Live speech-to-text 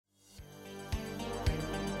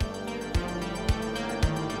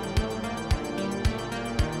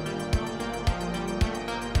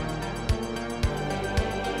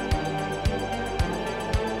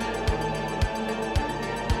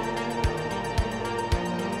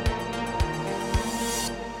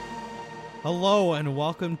Hello and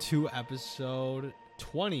welcome to episode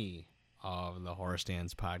 20 of the Horror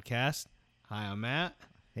Stands podcast. Hi, I'm Matt.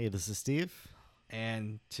 Hey, this is Steve.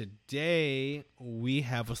 And today we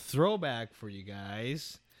have a throwback for you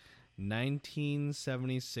guys.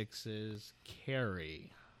 1976's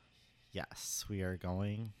Carrie. Yes, we are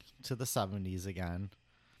going to the 70s again,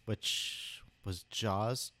 which was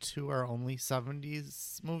Jaws 2 our only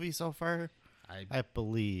 70s movie so far? I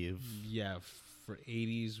believe. Yeah, for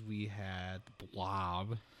 80s we had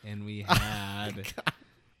Blob and we had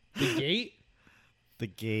The Gate. The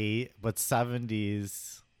Gate, but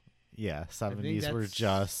 70s, yeah, 70s were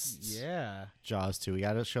just Jaws 2. We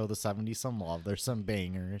got to show the 70s some love. There's some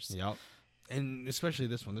bangers. Yep. And especially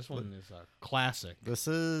this one. This one is a classic. This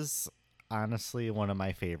is honestly one of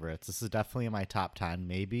my favorites. This is definitely in my top 10,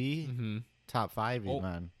 maybe top 5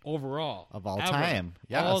 even. Overall. Of all time.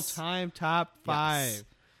 Yes. All-time top 5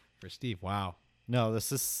 for Steve. Wow. No,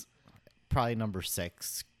 this is probably number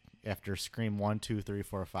 6 after Scream 1, 2, 3,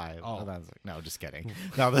 4, 5. Oh. And I was like, no, just kidding.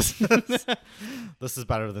 No, this is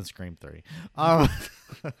better than Scream 3.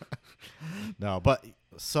 No, but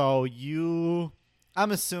so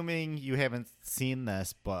I'm assuming you haven't seen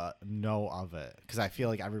this, but know of it, because I feel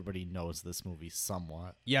like everybody knows this movie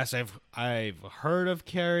somewhat. Yes, I've heard of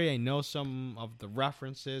Carrie. I know some of the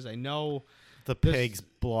references. I know the pig's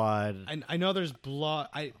blood. I know there's blood.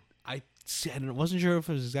 I wasn't sure if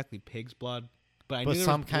it was exactly pig's blood, but I knew there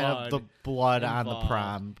some was kind of the blood on the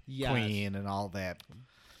prom yes. queen and all that.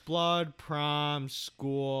 Blood, prom,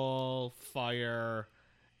 school, fire.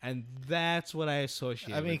 And that's what I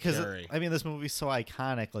associate with Carrie. This movie's so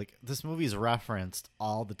iconic. Like, this movie's referenced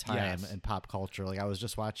all the time in pop culture. Like, I was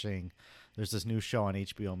just watching, there's this new show on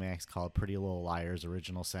HBO Max called Pretty Little Liars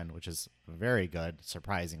Original Sin, which is very good,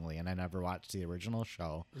 surprisingly. And I never watched the original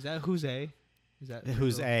show. Is that Who's A? Is that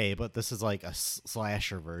Who's A? But this is like a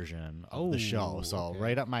slasher version of the show. So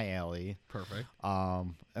right up my alley. Perfect.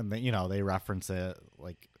 And then, they reference it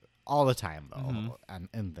like all the time, though,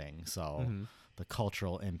 and things. So... the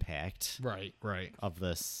cultural impact right of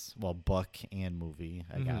this book and movie,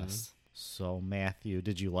 I guess. So Matthew,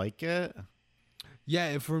 did you like it?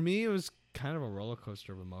 Yeah, for me it was kind of a roller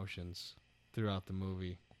coaster of emotions throughout the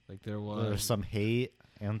movie. Like there was some hate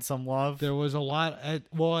and some love. There was a lot at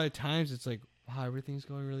times it's like, wow, everything's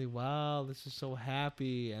going really well, this is so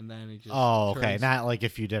happy, and then it just okay, not like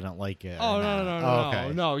if you didn't like it.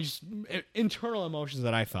 No, just internal emotions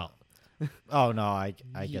that I felt. Oh no, I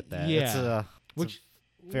get that. Yeah. It's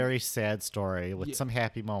a very sad story with some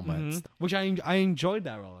happy moments. Which I enjoyed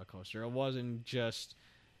that roller coaster. It wasn't just,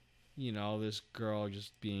 this girl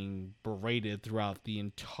just being berated throughout the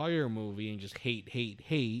entire movie and just hate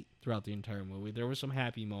throughout the entire movie. There were some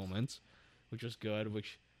happy moments, which was good,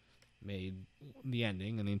 which made the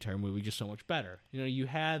ending and the entire movie just so much better. You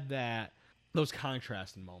had those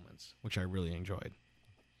contrasting moments, which I really enjoyed.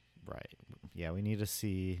 Right. Yeah, we need to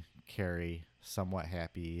see Carrie somewhat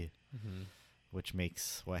happy. Which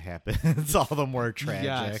makes what happens all the more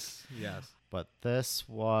tragic. Yes. But this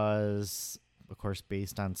was, of course,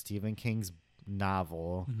 based on Stephen King's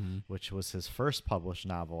novel, which was his first published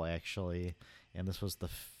novel, actually. And this was the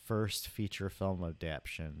first feature film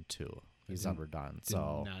adaptation, too, he's ever done. Did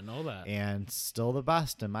not know that. And still the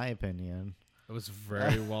best, in my opinion. It was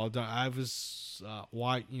very well done. I was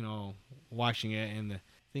watching it and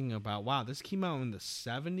thinking about, wow, this came out in the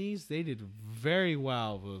 70s. They did very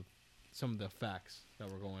well with some of the effects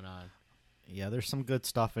that were going on. Yeah, there's some good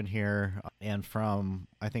stuff in here. And from,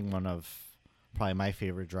 I think, one of probably my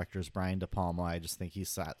favorite directors, Brian De Palma, I just think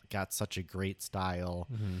he's got such a great style.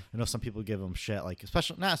 I know some people give him shit, like,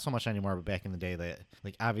 especially, not so much anymore, but back in the day, that,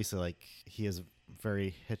 like, obviously, like, he is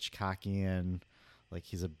very Hitchcockian. Like,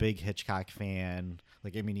 he's a big Hitchcock fan.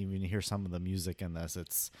 Like, even you hear some of the music in this,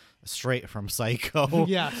 it's straight from Psycho.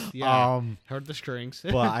 Yeah. Heard the strings.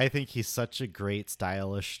 But I think he's such a great,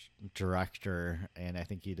 stylish director, and I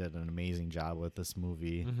think he did an amazing job with this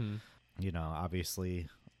movie. Obviously,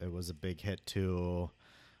 it was a big hit, too.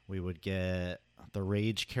 We would get The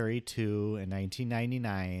Rage Carrie 2 in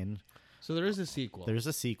 1999. So there is a sequel. There's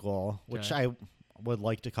a sequel, which I would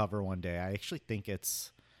like to cover one day. I actually think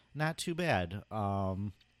it's not too bad.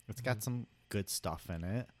 It's got some good stuff in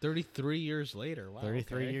it. 33 years later. Wow.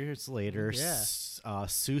 33 years later. Yeah.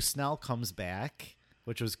 Sue Snell comes back,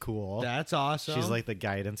 which was cool. That's awesome. She's like the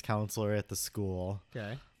guidance counselor at the school.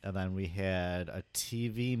 Okay. And then we had a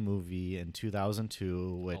TV movie in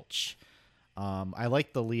 2002, which I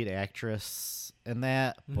like the lead actress in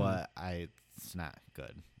that, but it's not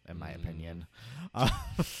good, in my opinion.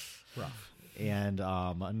 Rough. And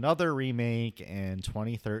another remake in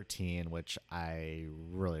 2013, which I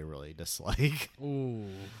really, really dislike. Ooh.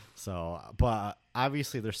 So, but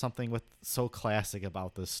obviously there's something so classic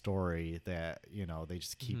about this story that, they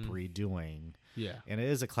just keep redoing. Yeah. And it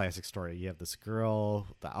is a classic story. You have this girl,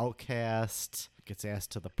 the outcast, gets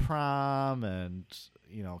asked to the prom, and,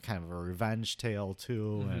 kind of a revenge tale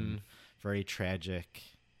too, and very tragic.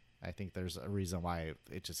 I think there's a reason why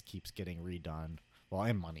it just keeps getting redone. Well,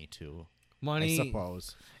 and money too. Money, I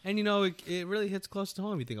suppose. And it really hits close to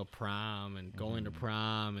home. You think of prom and going to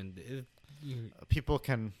prom, and people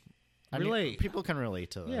can relate. People can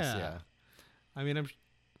relate to this. Yeah. I mean,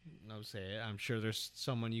 I'm sure there's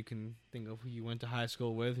someone you can think of who you went to high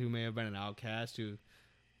school with who may have been an outcast who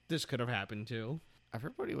this could have happened to.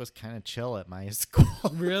 Everybody was kind of chill at my school.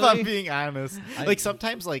 Really? If I'm being honest.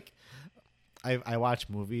 Sometimes, I watch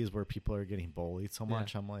movies where people are getting bullied so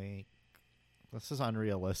much. I'm like, this is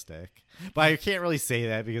unrealistic. But I can't really say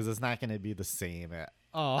that because it's not going to be the same at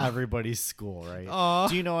everybody's school, right?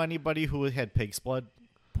 Do you know anybody who had pig's blood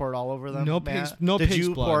poured all over them? No Matt? no Did pig's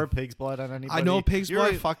you blood. pour pig's blood on anybody? I know pig's You're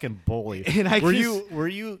blood. a fucking bully. And were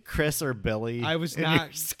you Chris or Billy? I was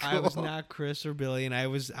not Chris or Billy, and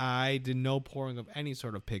I did no pouring of any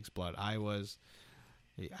sort of pig's blood. I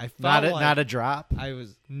felt not a drop.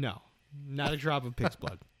 Not a drop of pig's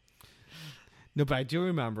blood. No, but I do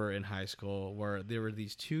remember in high school where there were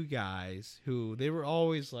these two guys who they were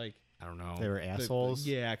always like, I don't know. They were assholes?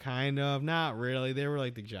 Yeah, kind of. Not really. They were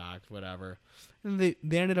like the jocks, whatever. And they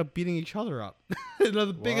ended up beating each other up.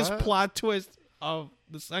 The biggest plot twist of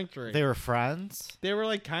the century. They were friends? They were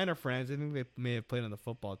like kind of friends. I think they may have played on the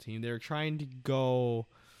football team. They were trying to go,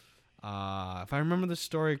 if I remember the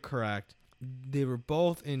story correct, they were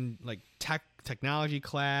both in like technology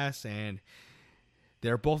class, and they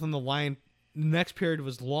were both in the line. The next period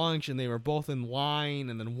was lunch, and they were both in line,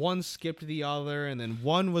 and then one skipped the other, and then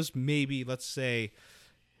one was maybe, let's say,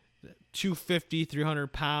 250,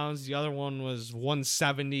 300 pounds. The other one was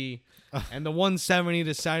 170, and the 170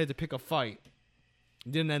 decided to pick a fight.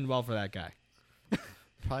 It didn't end well for that guy.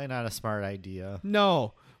 Probably not a smart idea.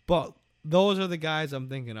 No, but those are the guys I'm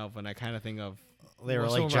thinking of when I kind of think of. They were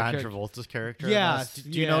like John Travolta's character. Yeah.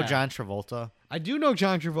 Do you know John Travolta? I do know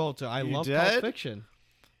John Travolta. I love Pulp Fiction.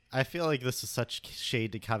 I feel like this is such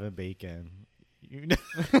shade to Kevin Bacon. You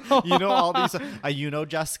know all these. You know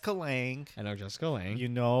Jessica Lange. I know Jessica Lange. You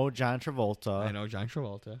know John Travolta. I know John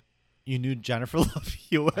Travolta. You knew Jennifer Love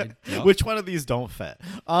Hewitt. Which one of these don't fit?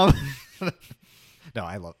 No,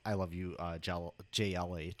 I love you,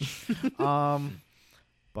 JLH.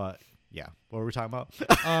 But yeah, what were we talking about?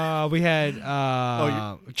 We had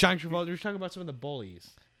John Travolta. We were talking about some of the bullies.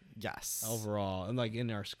 Yes. Overall, and like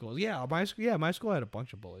in our schools. Yeah, my school had a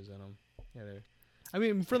bunch of bullies in them. Yeah, I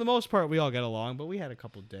mean, for the most part, we all got along, but we had a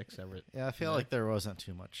couple dicks every. Yeah, I feel like there wasn't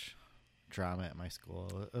too much drama at my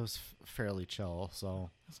school. It was fairly chill,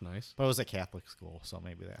 so that's nice. But it was a Catholic school, so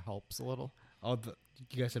maybe that helps a little. Oh,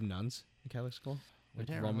 you guys have nuns in Catholic school? Like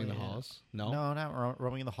roaming the halls? No, not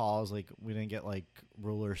roaming the halls. Like we didn't get like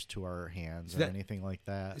rulers to our hands or anything like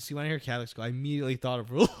that. See, when I hear Catholic school, I immediately thought of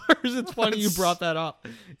rulers. It's funny you brought that up.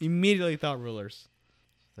 Immediately thought rulers.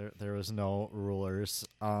 There was no rulers.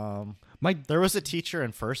 There was a teacher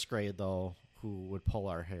in first grade though who would pull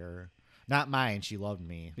our hair. Not mine. She loved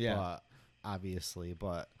me. Yeah. But, obviously,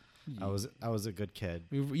 but I was a good kid.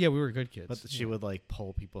 We were good kids. But she would like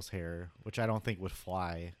pull people's hair, which I don't think would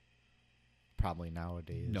fly. Probably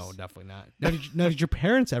nowadays. No, definitely not. Now, did your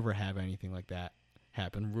parents ever have anything like that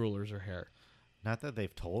happen? Rulers or hair? Not that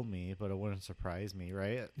they've told me, but it wouldn't surprise me,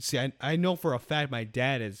 right? See, I know for a fact my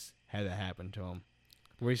dad has had that happen to him,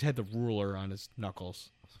 where he's had the ruler on his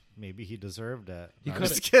knuckles. Maybe he deserved it. He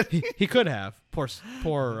could have. Poor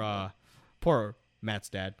Matt's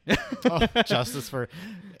dad. Justice for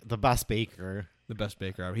the best baker. The best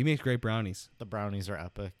baker ever. He makes great brownies. The brownies are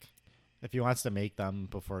epic. If he wants to make them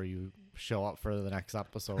before you show up for the next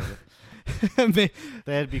episode,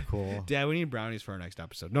 that'd be cool. Dad, we need brownies for our next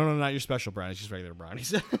episode. No, not your special brownies, just regular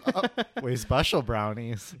brownies. Wait, special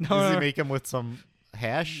brownies? Does he make them with some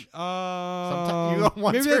hash?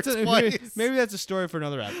 Maybe that's a story for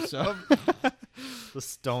another episode. The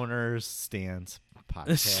Stoners Stance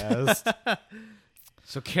podcast.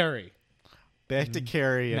 So Carrie. Back to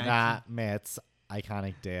Carrie and not Matt's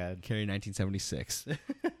iconic dad. Carrie 1976.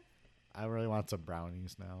 I really want some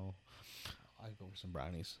brownies now. I'll go for some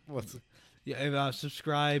brownies. Yeah,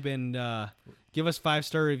 subscribe and give us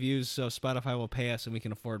 5-star reviews so Spotify will pay us and we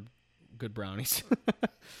can afford good brownies.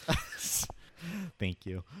 Thank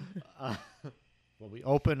you. Well, we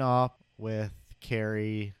open up with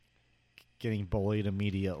Carrie getting bullied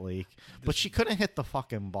immediately. But she couldn't hit the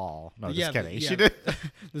fucking ball. No, just kidding. Yeah, She did.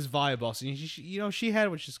 This volleyball scene. She had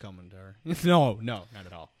what she's coming to her. No, not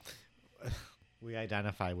at all. We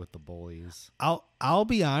identify with the bullies. I'll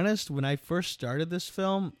be honest. When I first started this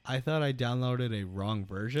film, I thought I downloaded a wrong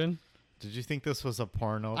version. Did you think this was a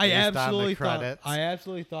porno? I based on the absolutely credits?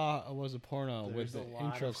 thought it was a porno with the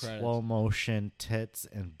intro credits. Slow motion tits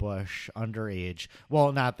and bush underage.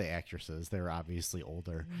 Well, not the actresses; they were obviously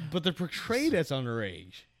older. But they're portrayed as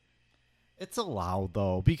underage. It's allowed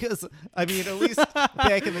though, because I mean, at least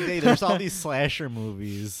back in the day, there's all these slasher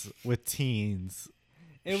movies with teens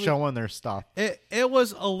showing their stuff. It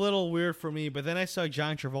was a little weird for me, but then I saw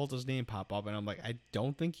John Travolta's name pop up, and I'm like, I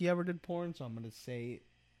don't think he ever did porn, so I'm gonna say.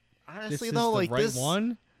 Honestly, this though, is like the right this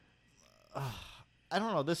one. I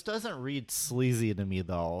don't know. This doesn't read sleazy to me,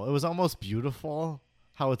 though. It was almost beautiful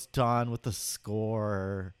how it's done with the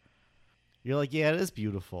score. You're like, yeah, it is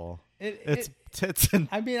beautiful. It's tits and.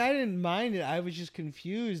 I mean, I didn't mind it. I was just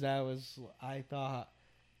confused. I thought,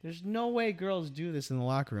 there's no way girls do this in the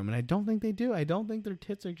locker room, and I don't think they do. I don't think their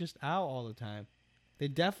tits are just out all the time. They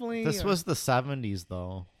definitely. This was the 70s,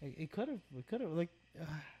 though. It could have, like,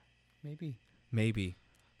 maybe.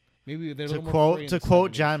 Maybe they're to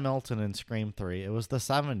quote John Milton in Scream 3, it was the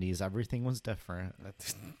 70s. Everything was different.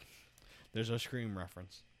 There's a Scream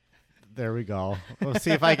reference. There we go. Let's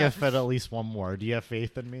see if I can fit at least one more. Do you have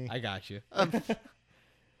faith in me? I got you.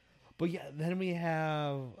 But yeah, then we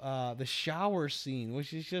have the shower scene,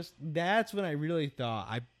 which is that's when I really thought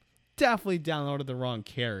I definitely downloaded the wrong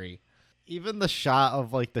Carrie. Even the shot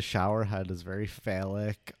of like the shower head is very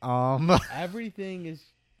phallic. Everything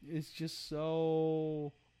is just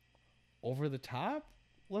so over the top.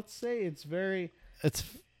 Let's say it's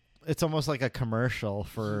almost like a commercial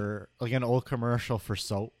for like an old commercial for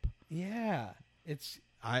soap. Yeah,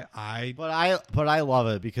 but I love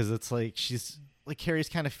it because it's like she's like Carrie's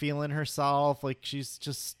kind of feeling herself, like she's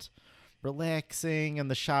just relaxing in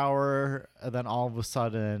the shower, and then all of a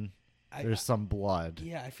sudden there's some blood.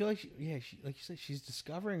 Yeah, I feel like she, like you said, she's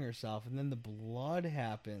discovering herself, and then the blood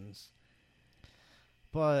happens.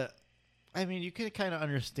 But I mean, you can kind of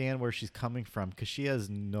understand where she's coming from because she has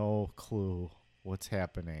no clue what's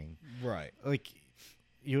happening. Right. Like,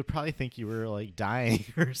 you would probably think you were, like, dying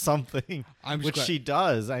or something, which she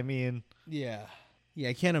does. I mean. Yeah. Yeah,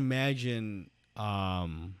 I can't imagine.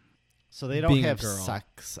 So they don't have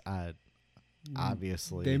sex ed,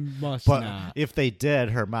 obviously. They must but not. If they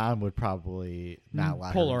did, her mom would probably not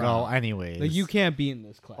let pull her her go out. anyways. Like, you can't be in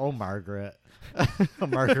this class. Oh, Margaret.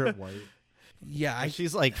 Margaret White. Yeah,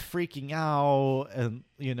 she's like freaking out and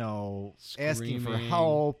asking for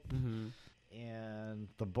help, and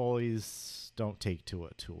the boys don't take to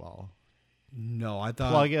it too well. No, I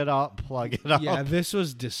thought plug it up. Yeah, this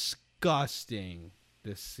was disgusting.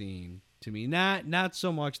 This scene to me, not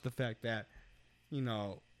so much the fact that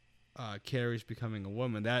Carrie's becoming a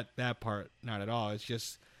woman. That part, not at all. It's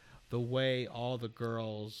just the way all the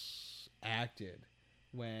girls acted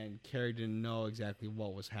when Carrie didn't know exactly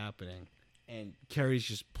what was happening. And Carrie's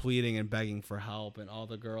just pleading and begging for help, and all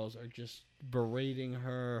the girls are just berating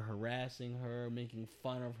her, harassing her, making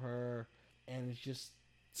fun of her. And it's just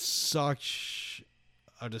such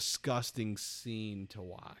a disgusting scene to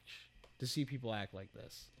watch, to see people act like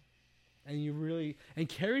this. And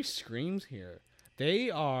Carrie's screams here, they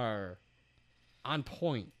are on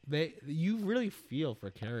point. You really feel for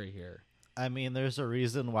Carrie here. I mean, there's a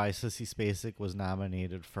reason why Sissy Spacek was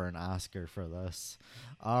nominated for an Oscar for this.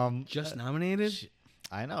 Just nominated?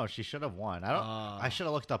 I know she should have won. I should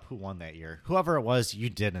have looked up who won that year. Whoever it was, you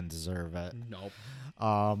didn't deserve it. Nope.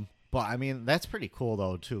 But I mean, that's pretty cool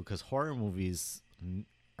though too, because horror movies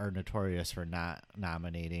are notorious for not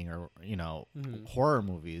nominating or horror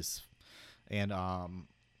movies. And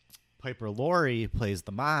Piper Laurie plays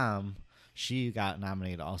the mom. She got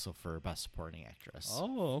nominated also for Best Supporting Actress.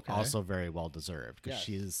 Oh, okay. Also very well deserved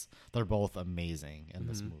because they're both amazing in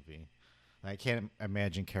this movie. I can't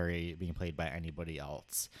imagine Carrie being played by anybody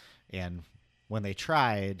else. And when they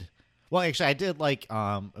tried, well, actually, I did like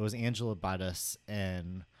it was Angela Bettis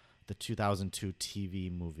in the 2002 TV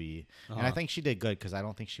movie, and I think she did good because I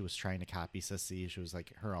don't think she was trying to copy Sissy. She was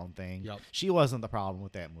like her own thing. Yep. She wasn't the problem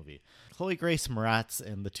with that movie. Chloe Grace Moretz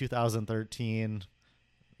in the 2013.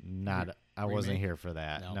 I wasn't here for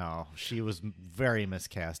that. No, she was very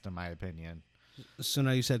miscast in my opinion. So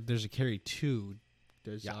now you said there's a Carrie 2.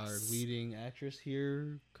 Does our leading actress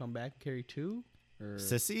here come back in Carrie 2? Or?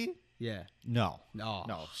 Sissy? Yeah. No,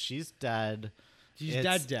 she's dead. She's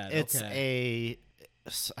dead. It's okay.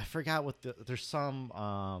 I forgot what there's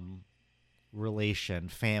some relation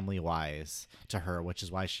family wise to her, which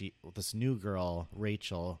is why this new girl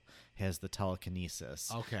Rachel has the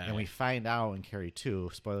telekinesis. Okay. And we find out in Carrie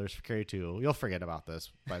 2, spoilers for Carrie 2, you'll forget about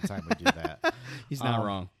this by the time we do that. He's not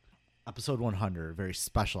wrong. Episode 100, very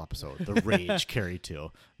special episode, The Rage, Carrie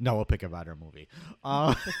 2. Noah Pickavatter movie.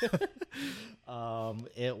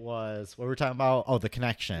 It was, what were we talking about? Oh, the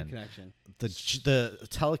connection. The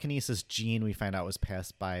telekinesis gene we find out was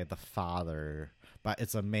passed by the father, but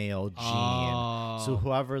it's a male gene. Oh. So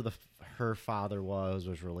whoever her father was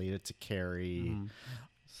related to Carrie. Mm-hmm.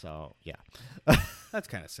 So yeah, that's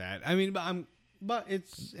kind of sad. I mean, but it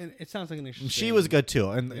sounds like an interesting. She was good too,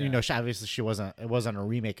 and you know, obviously she wasn't. It wasn't a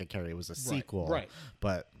remake of Carrie; it was a sequel. Right.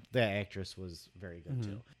 But the actress was very good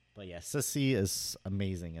too. But yeah, Sissy is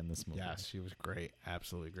amazing in this movie. Yes, she was great,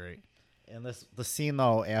 absolutely great. And the scene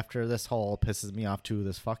though after this whole pisses me off too.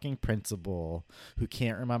 This fucking principal who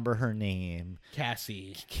can't remember her name,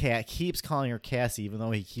 Cassie, keeps calling her Cassie, even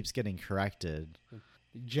though he keeps getting corrected.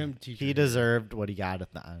 Gym teacher. He deserved what he got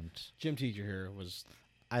at the end. Gym teacher here was.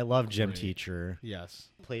 I love Gym Teacher. Yes.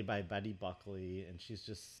 Played by Betty Buckley, and she's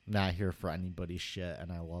just not here for anybody's shit, and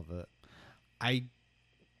I love it. I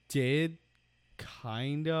did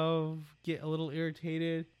kind of get a little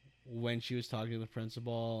irritated when she was talking to the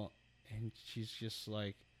principal, and she's just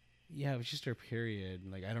like, yeah, it was just her period.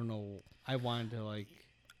 Like, I don't know. I wanted to, like,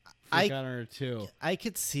 freak out on her, too. I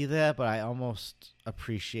could see that, but I almost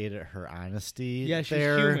appreciated her honesty. Yeah, she's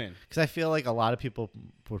there, human. because I feel like a lot of people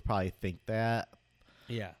would probably think that.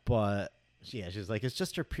 Yeah. But, yeah, she's like, it's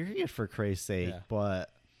just her period, for Christ's sake. Yeah. But,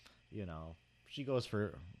 you know, she goes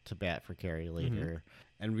to bat for Carrie later. Mm-hmm.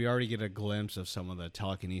 And we already get a glimpse of some of the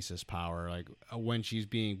telekinesis power. Like, when she's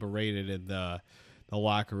being berated in the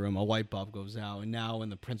locker room, a light bulb goes out. And now in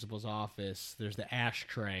the principal's office, there's the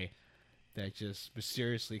ashtray that just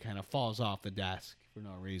mysteriously kind of falls off the desk for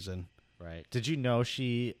no reason. Right. Did you know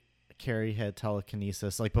Carrie had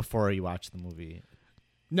telekinesis, like, before you watched the movie?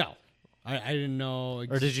 No. I didn't know.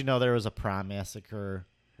 Or did you know there was a prom massacre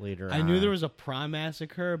later on? I knew there was a prom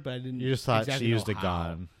massacre, but I didn't. You just thought exactly she used a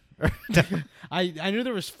gun. I knew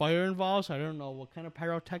there was fire involved, so I don't know what kind of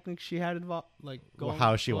pyrotechnics she had involved. Like,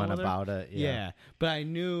 how she went about it. Yeah. But I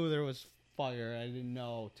knew there was fire. I didn't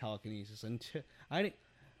know telekinesis until I didn't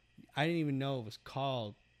even know it was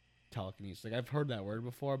called telekinesis. Like, I've heard that word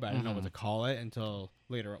before, but I didn't know what to call it until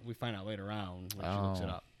later. We find out later on when she looks it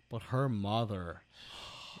up. But her mother,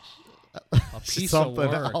 a piece of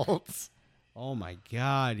work. Else. Oh my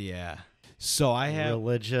God, yeah. So I have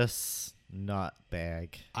religious nut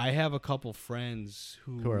bag. I have a couple friends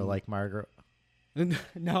who are like Margaret.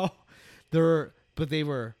 No, they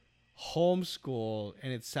were homeschooled,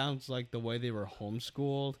 and it sounds like the way they were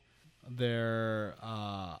homeschooled, their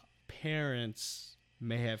parents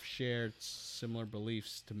may have shared similar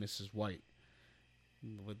beliefs to Mrs. White,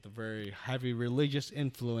 with the very heavy religious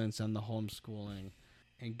influence on the homeschooling.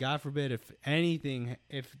 And God forbid if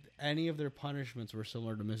any of their punishments were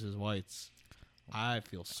similar to Mrs. White's, I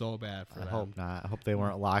feel so bad for them. I hope not. I hope they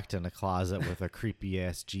weren't locked in a closet with a creepy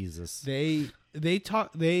ass Jesus. They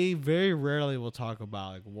very rarely will talk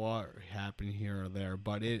about like what happened here or there,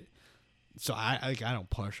 but I don't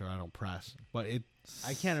push or I don't press, but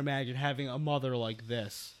I can't imagine having a mother like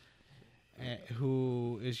this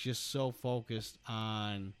who is just so focused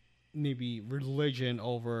on maybe religion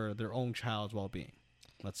over their own child's well-being.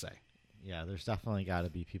 Let's say. Yeah, there's definitely got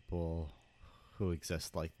to be people who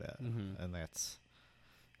exist like that, and that's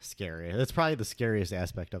scary. That's probably the scariest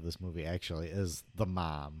aspect of this movie, actually, is the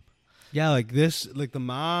mom. Yeah, like the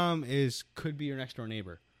mom could be your next door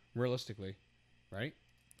neighbor, realistically, right?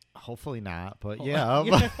 Hopefully not, but yeah.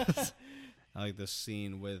 Yeah. I like this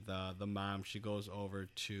scene with the mom. She goes over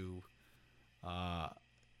to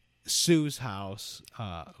Sue's house.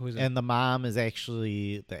 And the mom is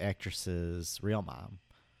actually the actress's real mom.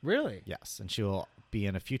 Really? Yes, and she will be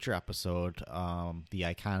in a future episode, the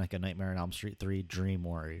iconic A Nightmare on Elm Street 3 Dream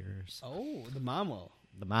Warriors. Oh, the mom will.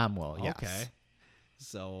 The mom will, yes. Okay.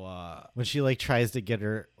 So, when she, like, tries to get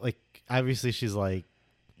her, like, obviously she's, like,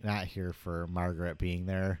 not here for Margaret being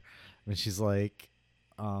there. When she's, like,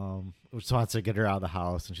 just wants to get her out of the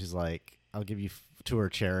house, and she's like, I'll give you to her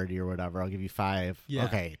charity or whatever. I'll give you $5. Yeah.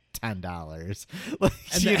 Okay, $10. Like,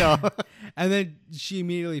 and you know. And then she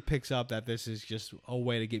immediately picks up that this is just a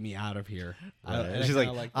way to get me out of here. Right. She's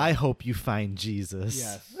like I hope you find Jesus.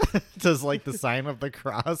 Yes. Does like the sign of the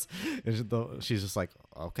cross. And she's just like,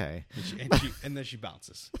 okay. And then she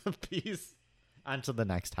bounces. Peace. Onto the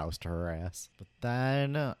next house to her ass. But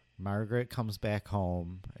then Margaret comes back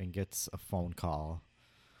home and gets a phone call.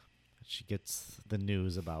 She gets the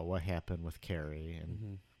news about what happened with Carrie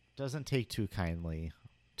and doesn't take too kindly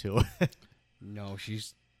to it. No, she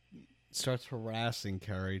starts harassing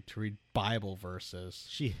Carrie to read Bible verses.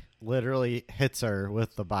 She literally hits her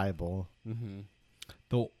with the Bible. Mm-hmm.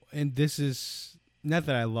 And this is not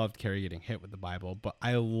that I loved Carrie getting hit with the Bible, but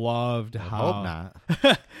I loved how. Hope not.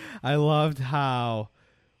 I loved how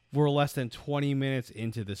we're less than 20 minutes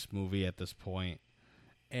into this movie at this point,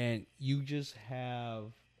 and you just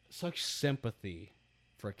have such sympathy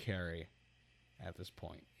for Carrie at this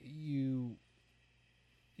point.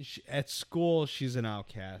 At school, she's an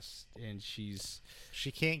outcast, and she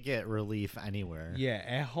can't get relief anywhere. Yeah,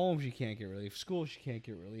 at home she can't get relief. School she can't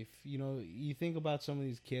get relief. You know, you think about some of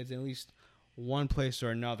these kids, and at least one place or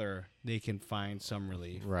another they can find some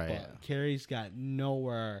relief. Right. But Carrie's got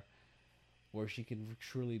nowhere where she can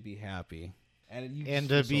truly be happy, and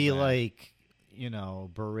to be like,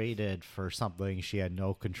 berated for something she had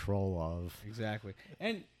no control of. Exactly.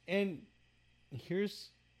 And here's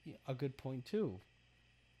a good point too.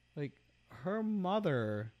 Like, her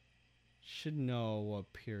mother should know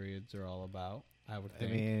what periods are all about, I would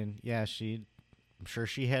think. I mean, yeah, I'm sure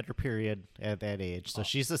she had her period at that age, so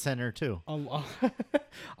she's a sinner too.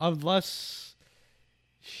 Unless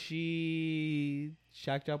she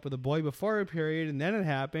shacked up with a boy before her period, and then it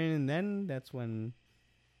happened, and then that's when.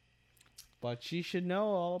 But she should know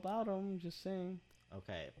all about him. Just saying.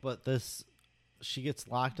 Okay, but she gets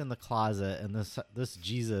locked in the closet, and this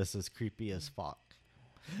Jesus is creepy as fuck.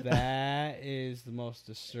 That is the most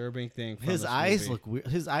disturbing thing. His eyes look weird.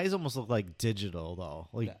 His eyes almost look like digital, though,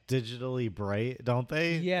 digitally bright, don't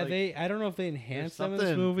they? Yeah, I don't know if they enhanced them in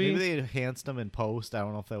this movie. Maybe they enhanced them in post. I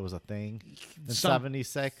don't know if that was a thing in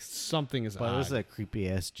 '76. Something is but odd. it was a creepy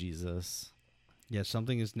ass Jesus. Yeah,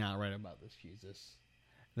 something is not right about this Jesus.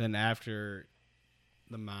 Then after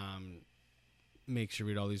the mom makes her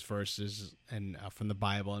read all these verses and from the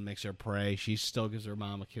Bible and makes her pray, she still gives her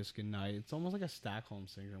mom a kiss goodnight. It's almost like a Stockholm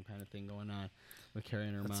syndrome kind of thing going on with Carrie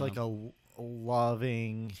and her mom. It's like a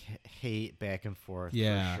loving hate back and forth.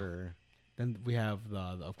 Yeah, for sure. Then we have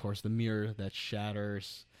of course the mirror that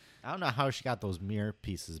shatters. I don't know how she got those mirror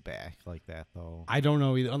pieces back like that though. I don't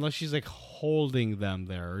know either, unless she's like holding them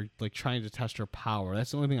there, like trying to test her power.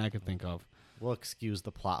 That's the only thing I could think of. We'll excuse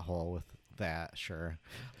the plot hole with that, sure.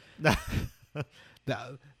 That's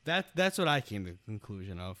what I came to the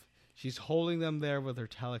conclusion of. She's holding them there with her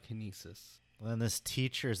telekinesis. And this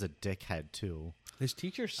teacher's a dickhead too. This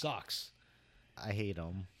teacher sucks. I hate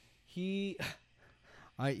him.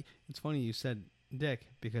 It's funny you said Dick,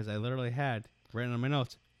 because I literally had written on my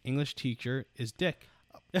notes, English teacher is Dick.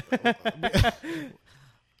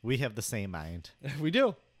 We have the same mind. We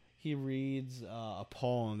do. He reads a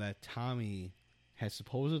poem that Tommy has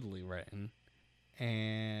supposedly written,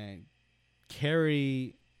 and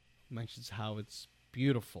Carrie mentions how it's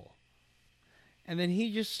beautiful. And then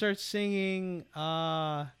he just starts singing.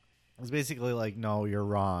 It's basically like, no, you're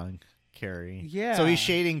wrong, Carrie. Yeah. So he's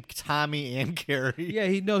shading Tommy and Carrie. Yeah,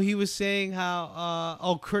 he was saying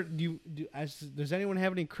how, does anyone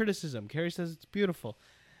have any criticism? Carrie says it's beautiful.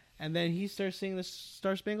 And then he starts singing the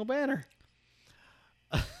Star Spangled Banner.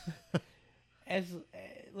 As,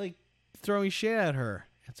 like, throwing shit at her.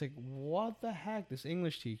 It's like, what the heck? This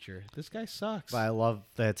English teacher. This guy sucks. But I love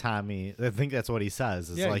that Tommy, I think that's what he says.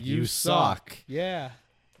 It's like, you suck. Yeah.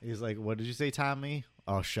 He's like, what did you say, Tommy?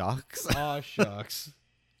 Oh, shucks. Oh, shucks.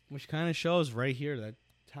 Which kind of shows right here that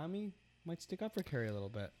Tommy might stick up for Carrie a little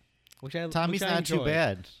bit. Tommy's not too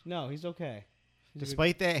bad. No, he's okay.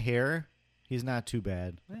 Despite that hair, he's not too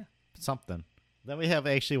bad. Yeah. Something. Then we have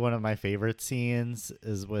actually one of my favorite scenes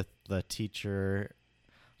is with the teacher.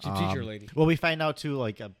 She's a teacher lady. Well, we find out too,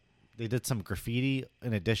 like they did some graffiti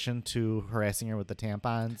in addition to harassing her with the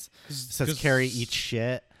tampons. It says Carrie eats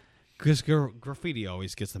shit. Because graffiti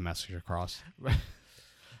always gets the message across.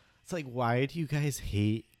 It's like, why do you guys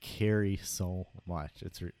hate Carrie so much?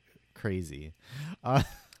 It's crazy.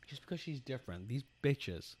 Just because she's different. These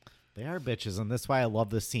bitches. They are bitches, and that's why I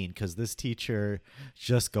love this scene, because this teacher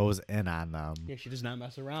just goes in on them. Yeah, she does not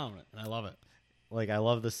mess around, and I love it. Like, I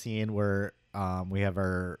love the scene where we have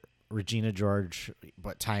our Regina George,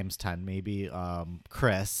 but times 10 maybe,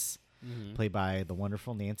 Chris, played by the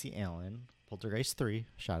wonderful Nancy Allen, Poltergeist 3,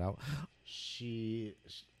 shout out. She's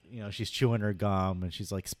chewing her gum, and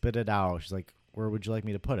she's like, spit it out. She's like, where would you like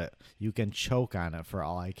me to put it? You can choke on it for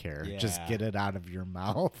all I care. Yeah. Just get it out of your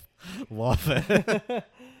mouth. Love it.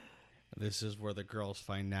 This is where the girls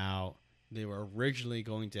find out they were originally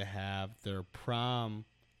going to have their prom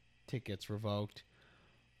tickets revoked.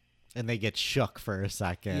 And they get shook for a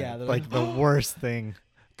second. Yeah, like the worst thing.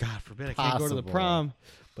 God forbid I can't go to the prom.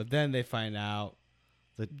 But then they find out.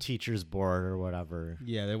 The teacher's board or whatever.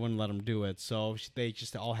 Yeah, they wouldn't let them do it. So they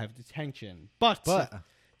just all have detention. But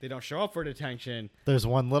they don't show up for detention, There's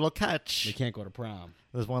one little they catch. can't go to prom.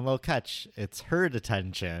 There's one little catch. It's her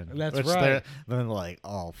detention. That's which right. Then they're like,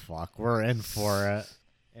 oh fuck, we're in for it.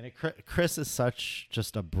 And Chris is such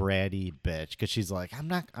just a bratty bitch because she's like, I'm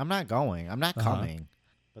not going. I'm not coming.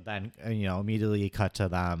 But then immediately cut to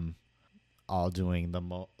them all doing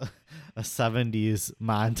a 70s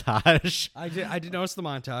montage. I did notice the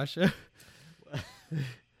montage.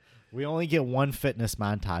 We only get one fitness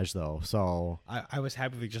montage though, so I was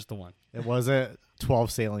happy with just the one. it wasn't 12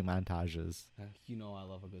 sailing montages. I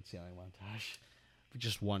love a good sailing montage.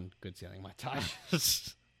 Just one good sailing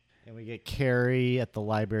montage. And we get Carrie at the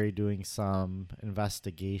library doing some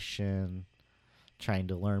investigation, trying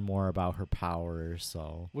to learn more about her powers.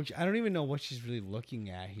 So, Which I don't even know what she's really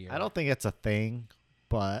looking at here. I don't think it's a thing,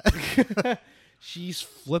 but She's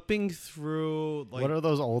flipping through. Like, what are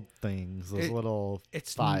those old things? Those little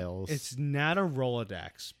files. It's not a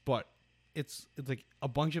Rolodex, but it's like a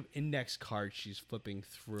bunch of index cards she's flipping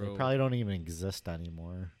through. They probably don't even exist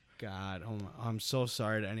anymore. God, I'm so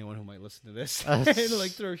sorry to anyone who might listen to this and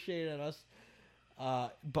like throw shade at us.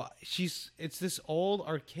 But it's this old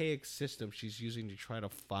archaic system she's using to try to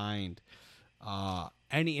find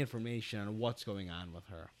any information on what's going on with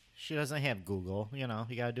her. She doesn't have Google. You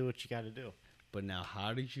gotta do what you gotta do. But now,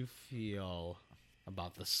 how did you feel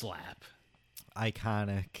about the slap?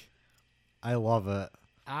 Iconic. I love it.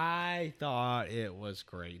 I thought it was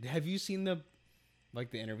great. Have you seen the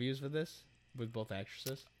interviews with both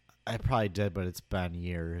actresses? I probably did, but it's been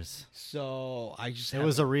years. So It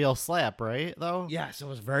was a real slap, right? Though. Yes, it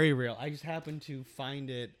was very real. I just happened to find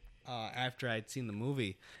it after I'd seen the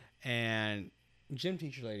movie, and gym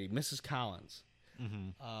teacher lady, Mrs. Collins,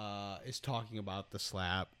 is talking about the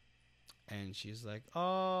slap, and she's like,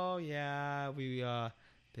 "Oh yeah,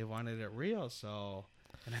 they wanted it real." So,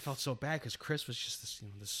 and I felt so bad because Chris was just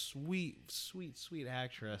this sweet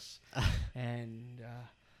actress, and.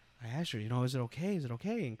 I asked her, is it okay? Is it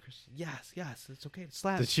okay? And Chris, yes, it's okay to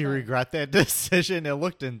slap. Did she regret that decision? It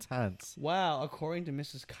looked intense. Well, according to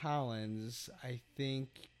Mrs. Collins, I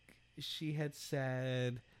think she had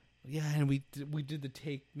said, yeah, and we did the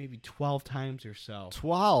take maybe 12 times or so.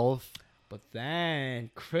 12? But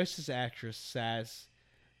then Chris's actress says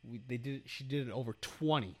she did it over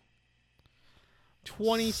 20.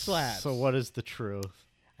 20 slaps. So what is the truth?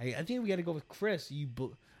 I think we got to go with Chris. Are you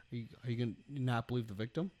going to not believe the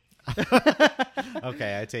victim?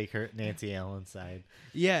 Okay, I take her Nancy Allen's side.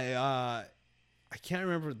 Yeah, I can't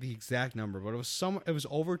remember the exact number, but it was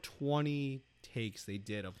over 20 takes they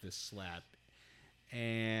did of this slap.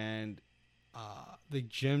 And the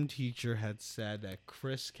gym teacher had said that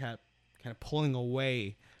Chris kept kind of pulling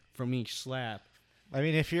away from each slap. I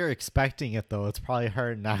mean, if you're expecting it, though, it's probably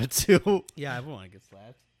hard not to. Yeah, I wouldn't want to get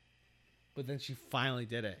slapped. But then she finally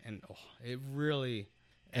did it, and it really...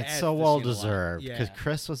 It's so well deserved because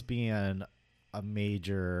Chris was being a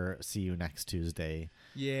major see you next Tuesday.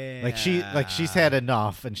 Yeah. She's had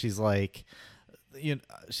enough, and she's like,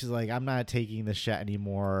 I'm not taking this shit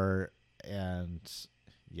anymore. And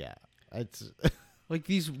yeah, it's like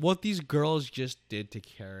what these girls just did to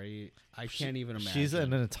Carrie. I can't even imagine. She's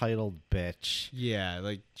an entitled bitch. Yeah,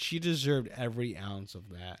 like she deserved every ounce of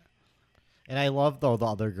that. And I love though the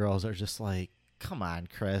other girls are just like, come on,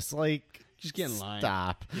 Chris, like. Just get in line.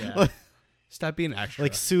 Stop. Yeah. Stop being extra.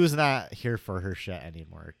 Like Sue's not here for her shit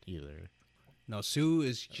anymore either. No, Sue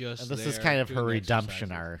is just. And this is kind of her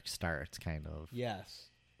redemption arc starts, kind of. Yes.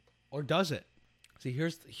 Or does it? See,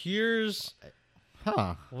 here's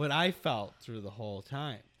what I felt through the whole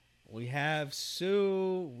time. We have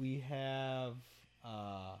Sue. We have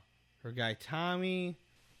her guy Tommy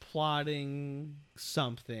plotting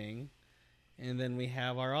something. And then we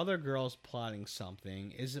have our other girls plotting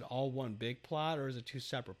something. Is it all one big plot or is it two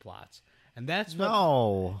separate plots? And that's what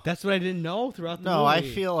I didn't know throughout the movie. No, I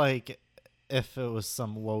feel like if it was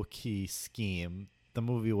some low key scheme, the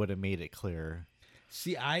movie would have made it clear.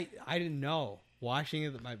 See, I didn't know. Watching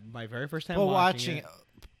it my very first time watching it.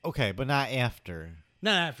 Okay, but not after.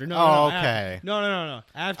 Not after. No. Oh, no, okay. After. No.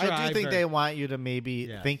 After I do think they want you to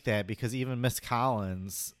maybe think that because even Miss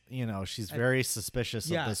Collins, she's very suspicious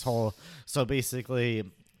of this whole. So basically,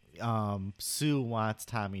 Sue wants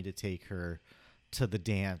Tommy to take her to the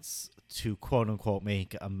dance to quote unquote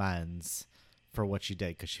make amends for what she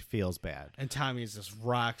did because she feels bad. And Tommy's this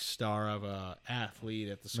rock star of a athlete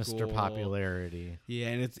at the school, Mr. Popularity. Yeah,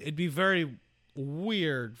 and it'd be very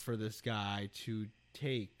weird for this guy to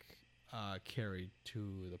take Carrie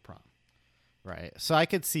to the prom. Right. So I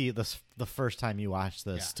could see the first time you watch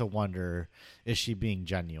this to wonder, is she being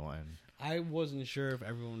genuine? I wasn't sure if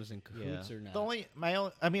everyone was in cahoots or not.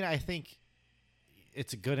 I think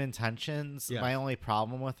it's good intentions. Yeah. My only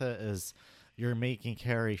problem with it is you're making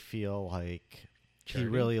Carrie feel like Charity?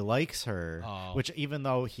 he really likes her, Oh. which even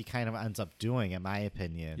though he kind of ends up doing, in my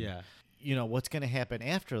opinion, Yeah. what's going to happen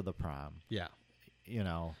after the prom? Yeah.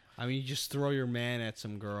 I mean, you just throw your man at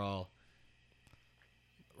some girl.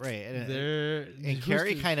 Right. And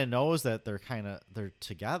Carrie kind of knows that they're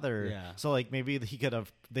together. Yeah. So like maybe they could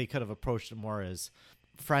have approached it more as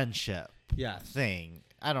friendship thing.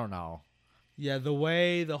 I don't know. Yeah, the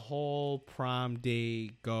way the whole prom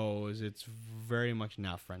date goes, it's very much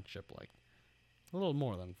not friendship like. A little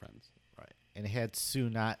more than friends. Right. And had Sue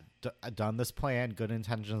not done this plan, good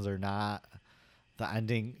intentions or not, the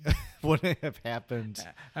ending wouldn't have happened.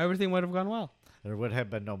 Everything would have gone well. There would have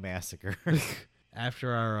been no massacre.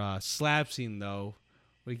 After our slap scene, though,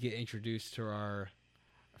 we get introduced to our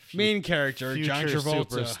main character, John future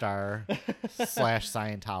Travolta. superstar /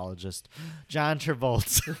 Scientologist, John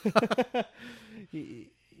Travolta.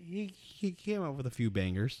 he came up with a few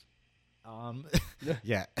bangers.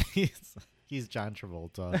 Yeah, he's John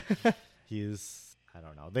Travolta. He's, I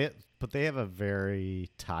don't know. They have a very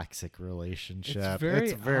toxic relationship.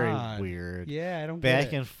 It's very odd. weird. Yeah, I don't back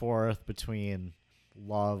get it. and forth between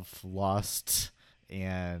love, lust,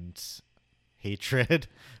 and hatred.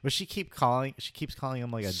 But she keeps calling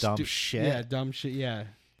him like a dumb shit. Yeah, dumb shit. Yeah.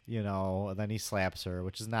 And then he slaps her,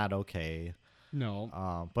 which is not okay.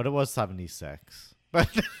 No. But it was 76. But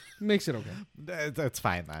makes it okay. That's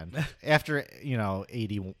fine then. After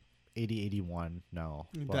 80, 81, no.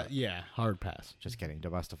 Hard pass. Just kidding.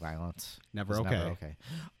 Domestic violence. Never It's okay. Never okay.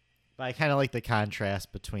 But I kind of like the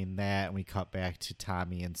contrast between that and we cut back to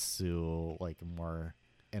Tommy and Sue, like a more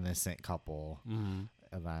innocent couple. Mm-hmm.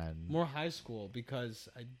 And then more high school because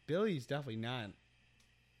Billy's definitely not.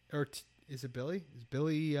 Or is it Billy? Is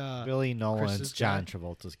Billy Billy Nolan's Chris's John guy?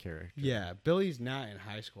 Travolta's character. Yeah, Billy's not in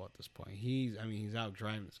high school at this point. He's out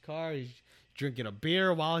driving his car. He's drinking a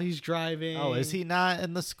beer while he's driving. Oh, is he not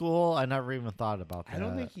in the school? I never even thought about that. I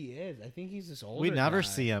don't think he is. I think he's this older We never guy.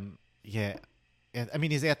 see him. Yeah. I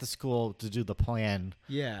mean, he's at the school to do the plan.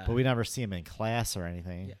 Yeah. But we never see him in class or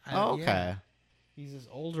anything. Yeah, okay. Yeah. He's this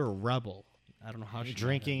older rebel. I don't know how she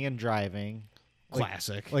drinking and driving.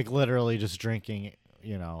 Classic. Like literally just drinking,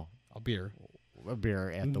 a beer. A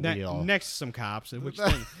beer at the wheel. Next to some cops,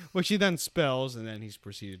 which he then spills, and then he's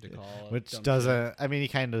proceeded to call which dumb doesn't, shit. I mean, he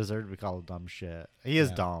kind of deserved to be called dumb shit. He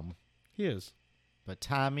is dumb. He is. But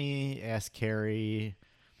Tommy asks Carrie,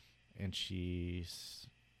 and she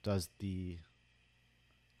does the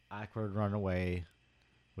awkward runaway,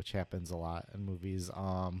 which happens a lot in movies.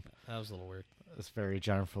 That was a little weird. It's very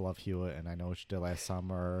Jennifer Love Hewitt, and I know what she did last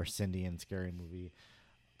summer, or Cindy in Scary Movie.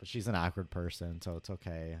 But she's an awkward person, so it's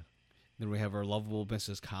okay. Then we have our lovable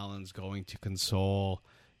Mrs. Collins going to console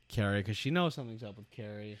Carrie because she knows something's up with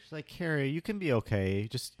Carrie. She's like, Carrie, you can be okay. You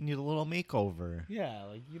just need a little makeover. Yeah,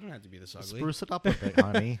 like you don't have to be this ugly. Spruce it up a bit,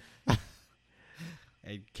 honey.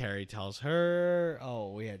 And Carrie tells her,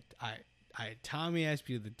 "Oh, I Tommy asked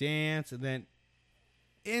you to the dance," and then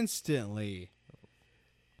instantly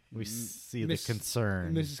we see the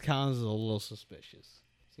concern. Mrs. Collins is a little suspicious.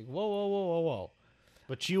 It's like, whoa.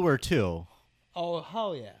 But you were too. Oh,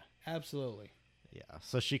 hell yeah. Absolutely. Yeah.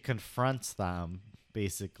 So she confronts them,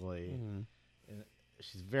 basically. Mm-hmm. And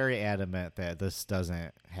she's very adamant that this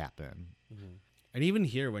doesn't happen. Mm-hmm. And even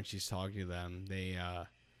here, when she's talking to them, they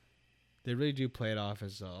really do play it off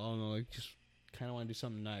as, oh, no, like, just kind of want to do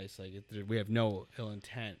something nice. Like, we have no ill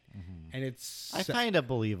intent. Mm-hmm. And it's... I find it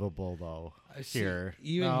believable, though, here.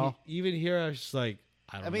 Even here, I was just like,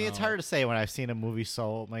 I mean, it's hard to say when I've seen a movie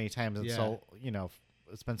so many times and so,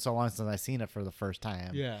 it's been so long since I've seen it for the first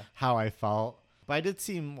time. Yeah. How I felt. But I did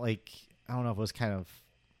seem like, I don't know if it was kind of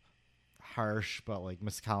harsh, but like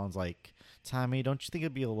Miss Collins, like, Tommy, don't you think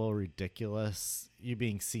it'd be a little ridiculous you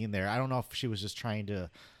being seen there? I don't know if she was just trying to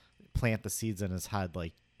plant the seeds in his head,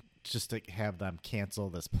 like, just to have them cancel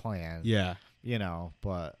this plan. Yeah.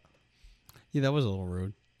 But. Yeah, that was a little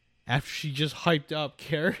rude. After she just hyped up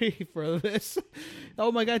Carrie for this.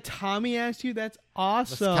 Oh my God, Tommy asked you? That's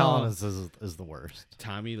awesome. Miss Collins is the worst.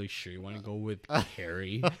 Tommy, like, sure you want to go with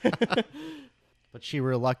Carrie? But she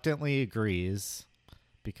reluctantly agrees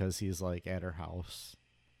because he's like at her house.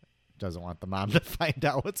 Doesn't want the mom to find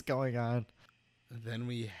out what's going on. Then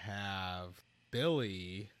we have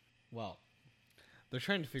Billy. Well, they're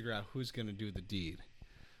trying to figure out who's going to do the deed.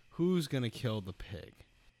 Who's going to kill the pig?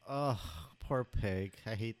 Ugh, poor pig.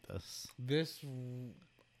 I hate this.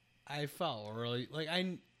 I felt really like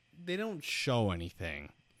they don't show anything,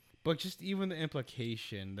 but just even the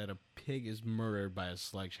implication that a pig is murdered by a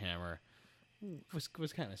sledgehammer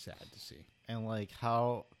was kind of sad to see. And like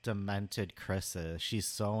how demented Chris is. She's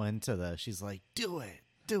so into this. She's like, do it,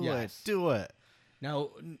 do Yes. it, do it. Now,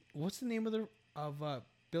 what's the name of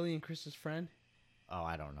Billy and Chris's friend? Oh,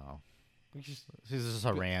 I don't know. Just He's just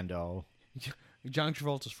a rando. John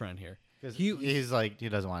Travolta's friend here. He's like, he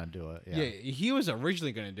doesn't want to do it. Yeah, he was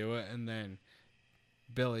originally going to do it, and then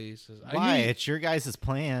Billy says, Why? It's your guys'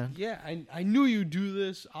 plan. Yeah, I knew you'd do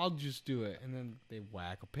this. I'll just do it. And then they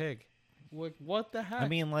whack a pig. What the heck? I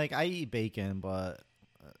mean, like, I eat bacon, but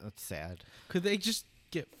it's sad. Could they just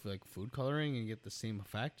get like food coloring and get the same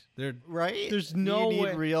effect? Right? There's no you need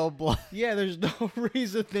way. real blood. Yeah, there's no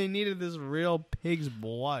reason they needed this real pig's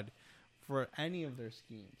blood for any of their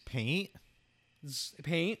schemes. Paint?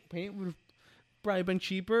 Paint would have probably been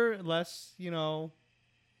cheaper, less,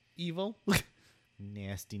 evil.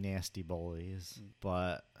 Nasty, nasty bullies.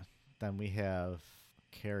 But then we have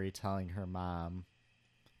Carrie telling her mom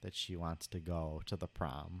that she wants to go to the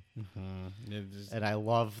prom. Mm-hmm. And I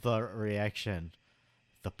love the reaction.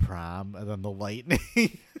 The prom, and then the lightning.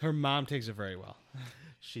 Her mom takes it very well.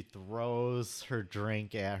 She throws her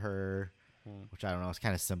drink at her, which I don't know, it's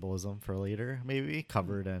kind of symbolism for later, maybe,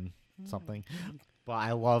 covered in something. But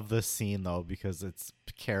I love this scene, though, because it's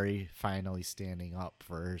Carrie finally standing up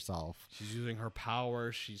for herself. She's using her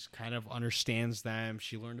power. She's kind of understands them.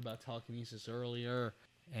 She learned about telekinesis earlier.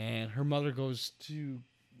 And her mother goes to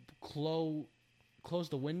close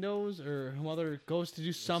the windows, or her mother goes to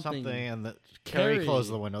do something. And Carrie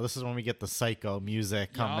closed the window. This is when we get the psycho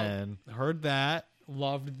music come in. Heard that.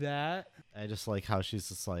 Loved that. I just like how she's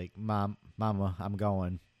just like, Mama, I'm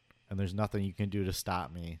going. And there's nothing you can do to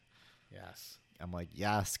stop me. Yes. I'm like,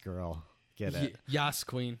 yes, girl. Get it. Yes,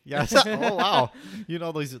 queen. Yes. Oh, wow. You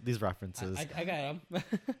know these references. I got them.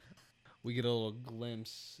 We get a little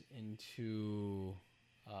glimpse into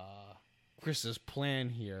Chris's plan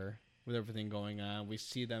here with everything going on. We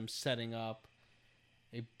see them setting up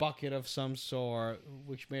a bucket of some sort,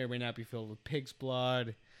 which may or may not be filled with pig's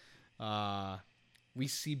blood. We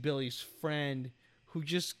see Billy's friend, who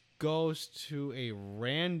just goes to a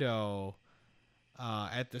rando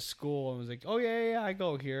at the school and was like, oh, yeah, I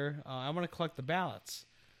go here. I want to collect the ballots.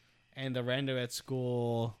 And the rando at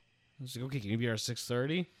school was like, okay, can you be here at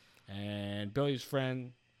 6:30? And Billy's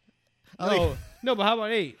friend, no, but how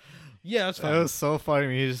about 8? Yeah, that's fine. That was so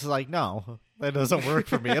funny. He's just like, no, that doesn't work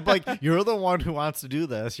for me. I'm like, you're the one who wants to do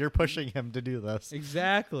this. You're pushing him to do this.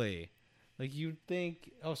 Exactly. Like, you'd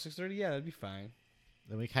think, 6:30? Yeah, that'd be fine.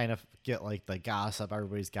 Then we kind of get like the gossip.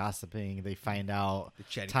 Everybody's gossiping. They find out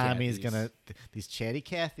Tommy's these chatty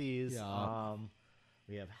Cathys. Yeah.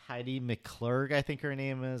 We have Heidi McClurg, I think her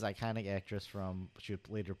name is. Iconic actress she would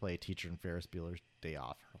later play a teacher in Ferris Bueller's Day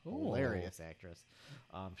Off. Hilarious actress.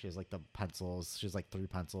 She has like the pencils. She has like 3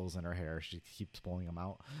 pencils in her hair. She keeps pulling them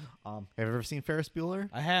out. Have you ever seen Ferris Bueller?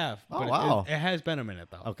 I have. Oh, wow. It has been a minute,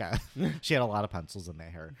 though. Okay. She had a lot of pencils in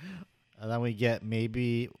that hair. And then we get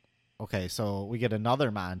so we get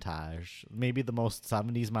another montage. Maybe the most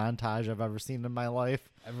 70s montage I've ever seen in my life.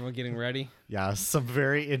 Everyone getting ready? Yeah, some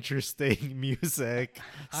very interesting music.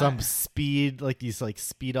 Some speed, like these like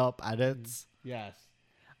speed up edits. Yes.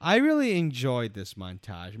 I really enjoyed this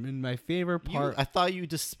montage. I mean, my favorite part... I thought you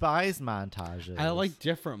despised montages. I like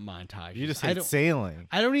different montages. You just hate sailing.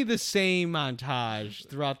 I don't need the same montage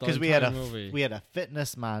throughout the entire movie. We had a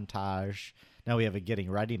fitness montage. Now we have a getting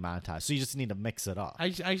ready montage. So you just need to mix it up. I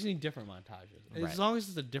just need different montages. Right. As long as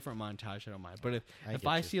it's a different montage, I don't mind. But if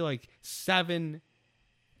I see like 7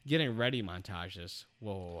 getting ready montages,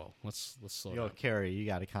 whoa. Let's slow down. Carrie, you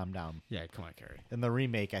got to calm down. Yeah, come on, Carrie. In the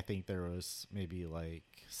remake, I think there was maybe like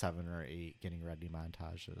 7 or 8 getting ready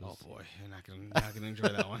montages. Oh boy, you're not gonna enjoy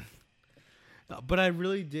that one. But I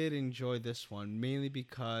really did enjoy this one, mainly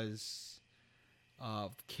because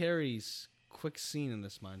of Carrie's quick scene in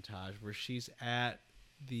this montage where she's at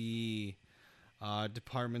the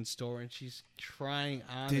department store and she's trying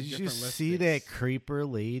on Did you see that creeper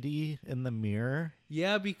lady in the mirror?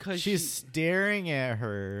 Yeah, because she's staring at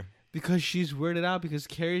her. Because she's weirded out because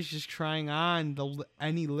Carrie's just trying on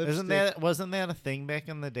any lipstick. Wasn't that a thing back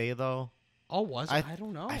in the day though? Oh, was it? I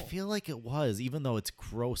don't know. I feel like it was, even though it's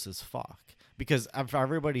gross as fuck. Because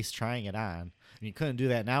everybody's trying it on. And you couldn't do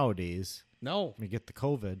that nowadays. No. You get the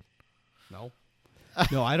COVID. No.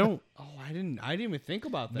 No, I don't. Oh, I didn't even think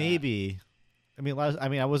about that. Maybe.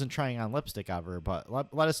 I wasn't trying on lipstick ever, but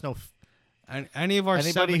let us know.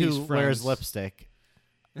 Anybody who wears lipstick.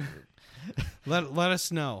 let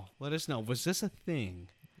us know. Let us know. Was this a thing?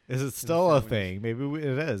 Is it still a thing? Maybe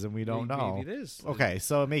it is, and we don't know. Maybe it is. Okay,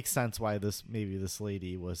 so it makes sense why this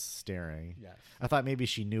lady was staring. Yes. I thought maybe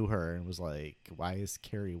she knew her and was like, "Why is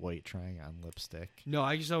Carrie White trying on lipstick?" No,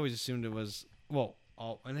 I just always assumed it was well,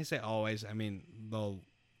 when I say always, I mean the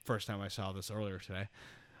first time I saw this earlier today,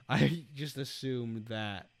 I just assumed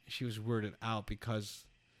that she was weirded out because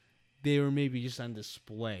they were maybe just on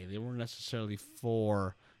display. They weren't necessarily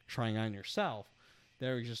for trying on yourself. They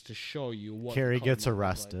were just to show you what. Carrie gets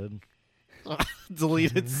arrested.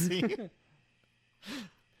 Deleted scene.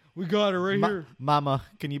 We got her right here. Mama,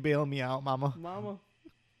 can you bail me out, Mama? Mama.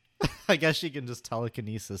 I guess she can just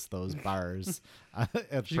telekinesis those bars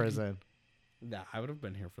at prison. Nah, I would have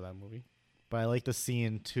been here for that movie. But I like the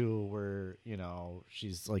scene too where, you know,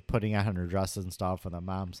 she's like putting on her dresses and stuff and the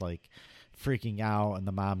mom's like freaking out and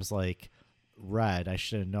the mom's like, red. I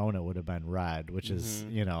should have known it would have been red, which is,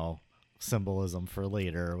 you know, symbolism for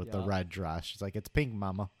later with the red dress. She's like, it's pink,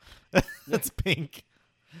 Mama. It's pink.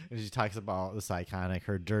 And she talks about this iconic,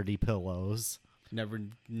 her dirty pillows. Never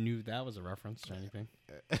knew that was a reference to anything.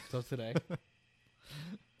 So today.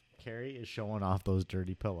 Carrie is showing off those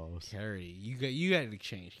dirty pillows. Carrie, you got to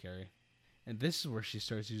change, Carrie. And this is where she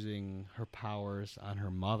starts using her powers on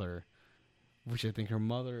her mother, which I think her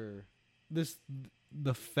mother,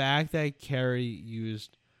 the fact that Carrie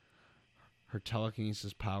used her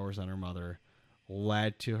telekinesis powers on her mother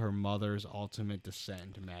led to her mother's ultimate descent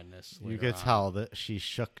into madness. You could tell that she's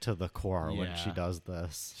shook to the core when she does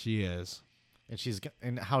this. She is.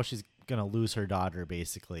 And how she's gonna lose her daughter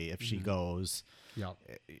basically if she goes. Yep.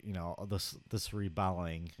 You know, this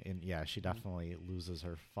rebelling, and she definitely loses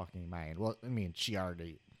her fucking mind. Well, I mean, she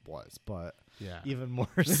already was, but even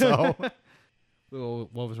more so.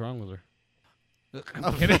 What was wrong with her?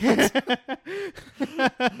 I'm kidding.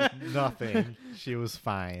 Nothing. She was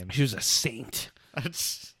fine. She was a saint.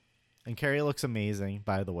 And Carrie looks amazing,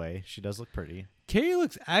 by the way. She does look pretty. Carrie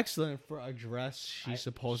looks excellent for a dress she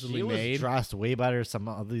supposedly made. She was dressed way better some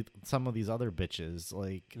of these other bitches.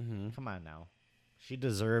 Like, come on now. She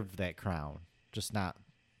deserved that crown, just not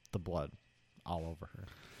the blood all over her.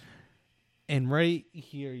 And right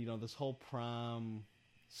here, you know, this whole prom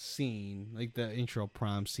scene, like the intro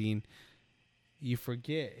prom scene, you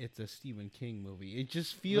forget it's a Stephen King movie. It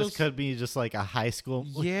just feels... This could be just like a high school...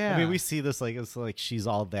 Yeah. I mean, we see this like, it's like She's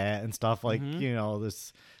All That and stuff. Like, you know,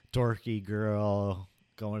 this dorky girl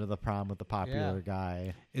going to the prom with the popular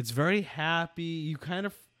guy. It's very happy. You kind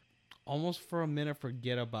of almost for a minute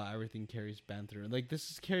forget about everything Carrie's been through. Like, this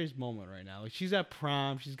is Carrie's moment right now. Like, she's at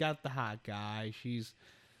prom. She's got the hot guy. She's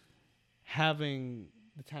having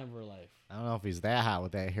the time of her life. I don't know if he's that hot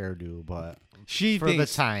with that hairdo, but she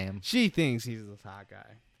thinks he's this hot guy.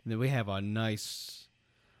 And then we have a nice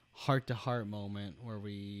heart-to-heart moment where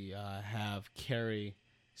we have Carrie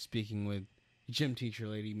speaking with gym teacher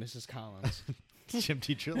lady, Mrs. Collins. Gym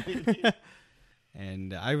teacher lady.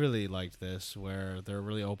 And I really liked this, where they're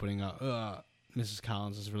really opening up. Mrs.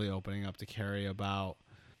 Collins is really opening up to Carrie about,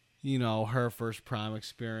 you know, her first prom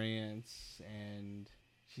experience, and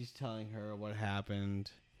she's telling her what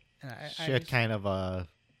happened. She had kind of a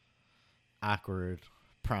awkward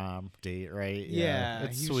prom date, right? Yeah,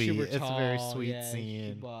 it's sweet. It's a very sweet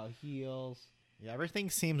scene. She bought heels. Yeah, everything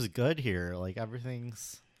seems good here. Like,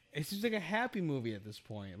 everything's... It seems like a happy movie at this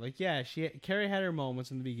point. Like, yeah, Carrie had her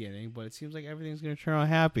moments in the beginning, but it seems like everything's going to turn out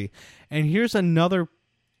happy. And here's another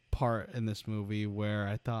part in this movie where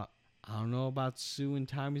I thought, I don't know about Sue and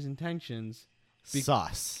Tommy's intentions.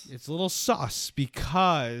 Sus. It's a little sus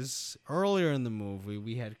because earlier in the movie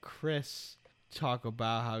we had Chris talk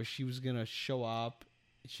about how she was going to show up.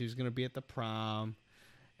 She was going to be at the prom,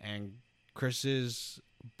 and Chris's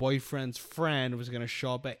boyfriend's friend was going to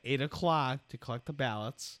show up at 8 o'clock to collect the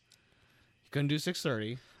ballots. He couldn't do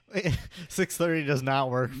 6:30. 6:30 does not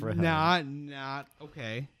work for him. Not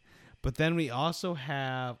okay. But then we also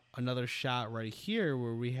have another shot right here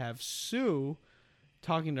where we have Sue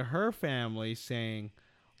talking to her family saying,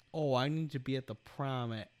 "Oh, I need to be at the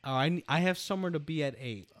prom at. Oh, I have somewhere to be at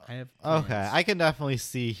 8. I have plans." Okay, I can definitely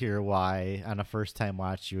see here why on a first time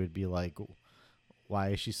watch you would be like, why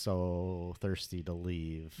is she so thirsty to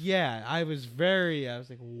leave? Yeah, I was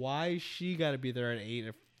like, why is she got to be there at 8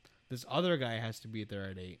 if this other guy has to be there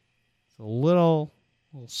at 8? It's a little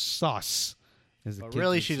sus. But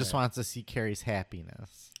really, she just wants to see Carrie's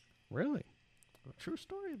happiness. Really? True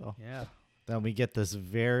story, though. Yeah. Then we get this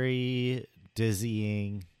very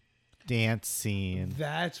dizzying dance scene.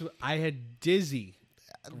 That's what I had dizzy.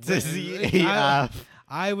 Dizzy AF.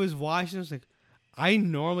 I was watching. I was like, I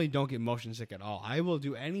normally don't get motion sick at all. I will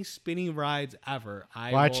do any spinning rides ever.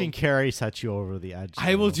 Watching Carrie set you over the edge.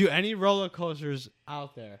 I will do any roller coasters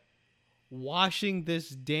out there. Watching this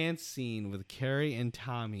dance scene with Carrie and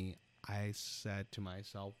Tommy, I said to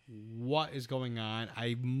myself, what is going on?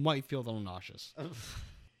 I might feel a little nauseous.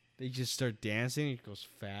 they just start dancing. It goes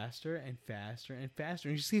faster and faster and faster,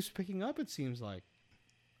 and it just keeps picking up. It seems like.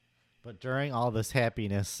 But during all this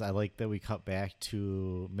happiness, I like that we cut back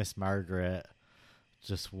to Miss Margaret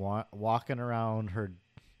just walking around her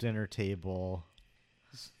dinner table.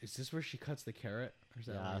 Is this where she cuts the carrot? Or is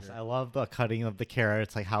that Yes, later? I love the cutting of the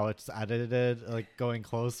carrots, like how it's edited, like going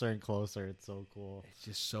closer and closer. It's so cool. It's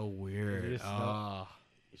just so weird. You just know-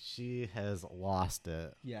 She has lost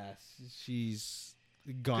it. Yes, she's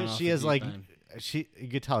gone. Because Off she the is deep like, end. you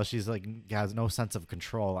could tell she's like has no sense of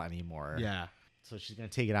control anymore. Yeah, So she's gonna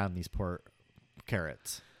take it on these poor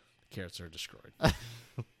carrots. the carrots are destroyed.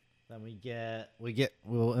 Then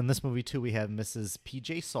well in this movie too we have Mrs.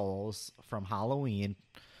 PJ Souls from Halloween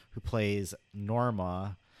who plays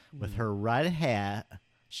Norma with her red hat.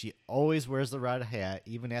 She always wears the red hat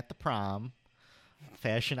even at the prom.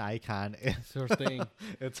 Fashion icon. It's her thing.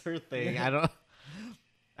 It's her thing.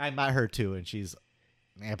 I met her too and she's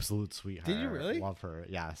an absolute sweetheart. Did you really? Love her.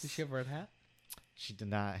 Yes. Did she have a red hat? She did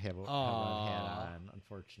not have a red hat on,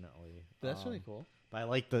 unfortunately. That's really cool. But I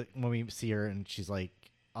like when we see her and she's like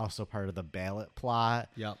also part of the ballot plot.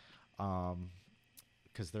 Yep.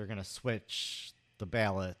 Because they're gonna switch the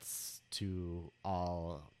ballots to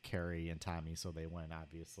all Carrie and Tommy, so they win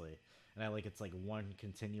obviously. And I like it's like one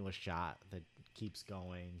continuous shot that keeps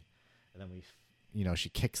going, and then she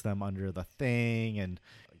kicks them under the thing, and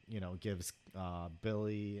gives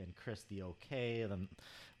Billy and Chris the okay. And then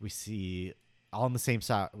we see all in the same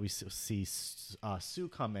shot. We see Sue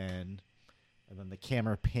come in. And then the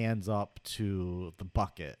camera pans up to the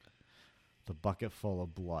bucket full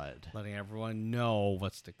of blood. Letting everyone know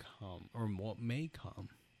what's to come or what may come.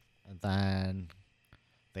 And then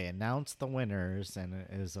they announce the winners, and it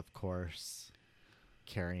is, of course,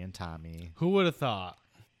 Carrie and Tommy. Who would have thought?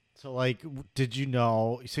 So, like, did you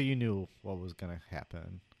know? So you knew what was going to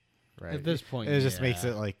happen, right? At this point, it just makes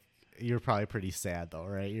yeah. it like you're probably pretty sad, though,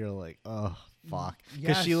 right? You're like, oh, fuck.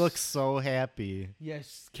 Because she Yes. looks so happy.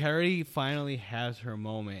 Yes, Carrie finally has her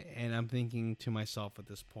moment, and I'm thinking to myself at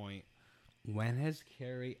this point, when has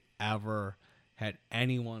Carrie ever had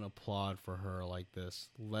anyone applaud for her like this,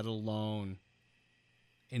 let alone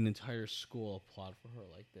an entire school applaud for her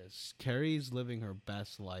like this? Carrie's living her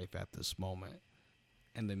best life at this moment.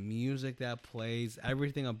 And the music that plays,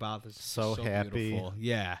 everything about this is So so happy. beautiful.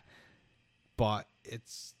 Yeah. But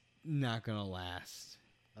it's not going to last.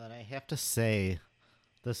 And I have to say,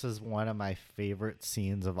 this is one of my favorite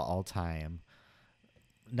scenes of all time.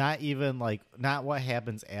 Not what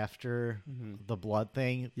happens after the blood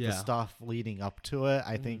thing. Yeah. The stuff leading up to it,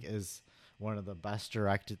 I think, is one of the best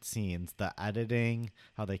directed scenes. The editing,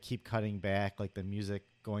 how they keep cutting back, like the music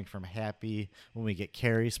going from happy when we get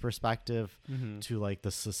Carrie's perspective to like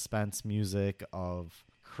the suspense music of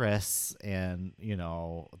Chris and,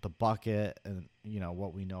 the bucket and,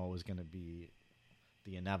 what we know is going to be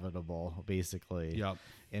the inevitable, basically. Yep.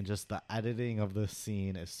 And just the editing of this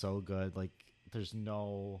scene is so good. Like, there's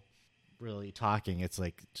no really talking. It's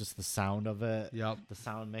like just the sound of it. Yep. The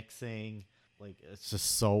sound mixing. Like, it's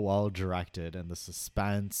just so well directed, and the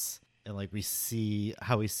suspense. And like we see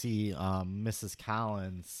Mrs.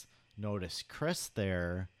 Collins notice Chris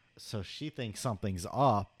there, so she thinks something's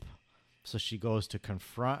up. So she goes to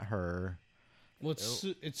confront her. Well,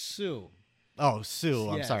 it's Sue. Oh, Sue.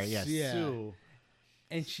 I'm Yes, sorry. Yes, yeah. Sue.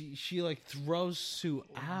 And she like throws Sue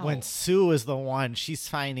out. When Sue is the one, she's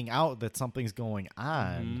finding out that something's going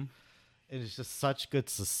on. Mm-hmm. It is just such good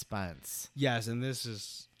suspense. Yes, and this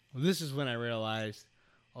is when I realized,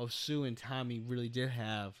 Sue and Tommy really did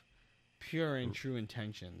have pure and true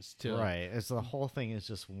intentions too. Right. It's the whole thing is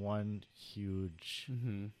just one huge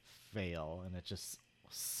Mm-hmm. fail, and it just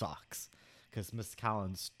sucks. Because Miss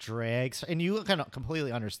Collins drags, and you kind of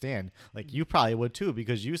completely understand. Like, you probably would too,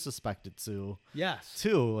 because you suspected Sue Yes.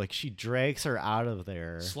 too. Like, she drags her out of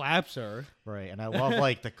there. Slaps her. Right. And I love,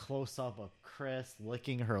 like, the close up of Chris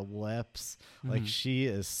licking her lips. Like, she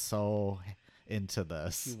is so into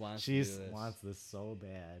this. She wants She to do this. wants this so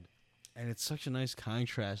bad. And it's such a nice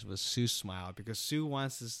contrast with Sue's smile, because Sue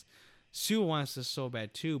wants this so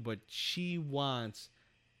bad too, but she wants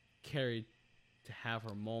Carrie to have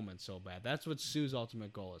her moment so bad. That's what Sue's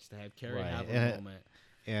ultimate goal is, to have Carrie Right. have her And moment.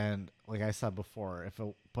 And like I said before, if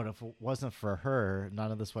it wasn't for her,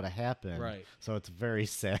 none of this would have happened. Right. So it's very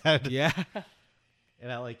sad. Yeah.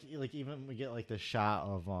 And I like even we get like the shot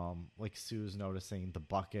of like Sue's noticing the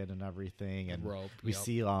bucket and everything, and rope, we yep.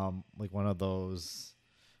 see like one of those,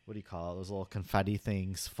 what do you call it? Those little confetti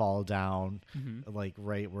things fall down, like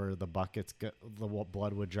right where the the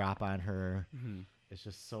blood would drop on her. Mm-hmm. It's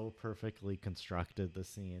just so perfectly constructed, the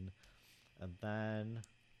scene. And then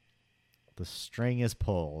the string is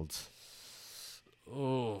pulled.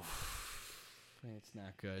 Oh, it's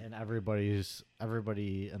not good. And everybody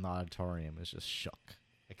in the auditorium is just shook,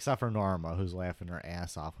 except for Norma, who's laughing her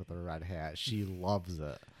ass off with her red hat. She loves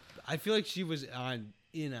it. I feel like she was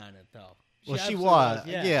in on it though. Well, she absolutely was.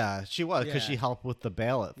 Yeah, she was because Yeah. she helped with the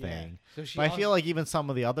ballot Yeah. thing. So she But I also- feel like even some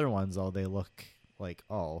of the other ones, though, they look like,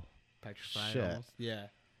 oh, petrified shit. almost. Yeah.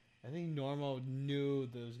 I think Norma knew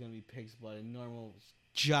there was going to be pig's blood, and Norma's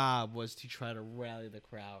job was to try to rally the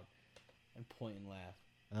crowd and point and laugh.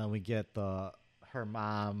 and then we get her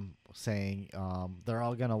mom saying, they're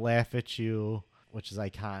all gonna laugh at you, which is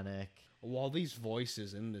iconic. Well, these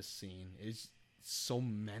voices in this scene is so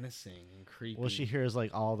menacing and creepy. Well, she hears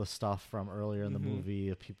like all the stuff from earlier in the Mhm. movie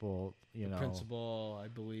of people, the principal, I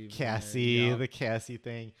believe. Cassie, Yeah. the Cassie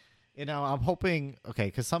thing. I'm hoping, okay,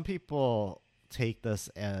 because some people take this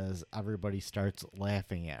as everybody starts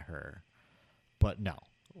laughing at her, but no,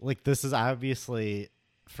 like this is obviously,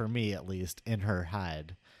 for me at least, in her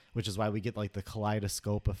head, which is why we get like the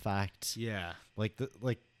kaleidoscope effect. Yeah. Like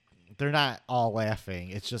they're not all laughing;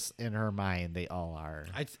 it's just in her mind they all are.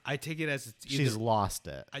 I take it as it's either, She's lost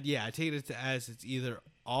it. I take it as it's either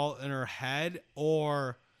all in her head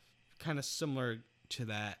or kind of similar to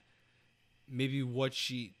that. Maybe what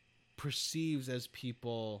she perceives as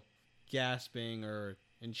people gasping or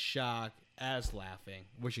in shock as laughing,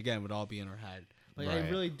 which again would all be in her head. Like I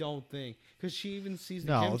Right. really don't think, because she even sees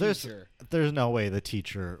the No, gym there's teacher. there's no way the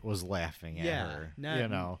teacher was laughing at Yeah, her.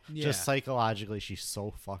 yeah. Just psychologically, she's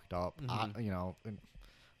so fucked up. Mhm. And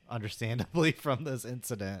understandably from this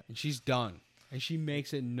incident, And she's done, and she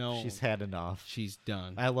makes it known she's had enough. she's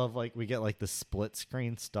done. I love like we get like the split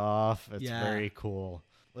screen stuff. It's Yeah. very cool.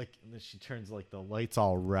 Like and then she turns like the lights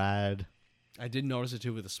all red. I did notice it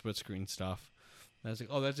too with the split screen stuff. I was like,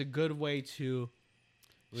 oh, that's a good way to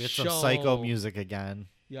We get show some psycho music again.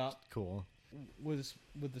 Yeah, Cool. with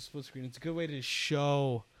the split screen, it's a good way to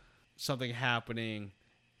show something happening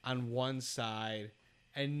on one side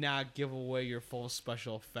and not give away your full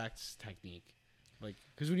special effects technique. Like,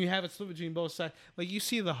 because when you have it split between both sides, like you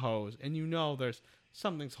see the hose and you know there's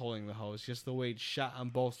something's holding the hose, just the way it's shot on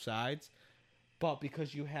both sides. But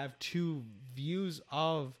because you have two views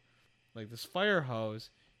of like this fire hose,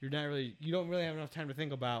 you don't really have enough time to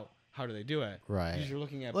think about how do they do it. Right. Because you're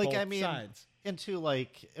looking at Like, both I mean, sides. Into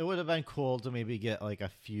like it would have been cool to maybe get like a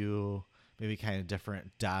few maybe kind of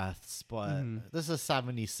different deaths, but this is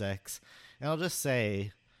 76. And I'll just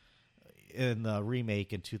say in the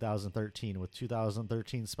remake in 2013 with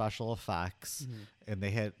 2013 special effects and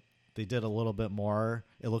they did a little bit more,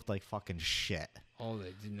 it looked like fucking shit. Oh,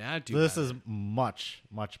 they did not do This better. is much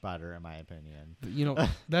better in my opinion. You know,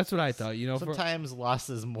 that's what I thought. You know, for Sometimes less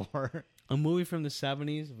is more. a movie from the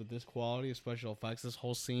 70s with this quality of special effects, this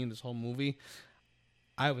whole scene, this whole movie,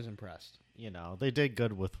 I was impressed. They did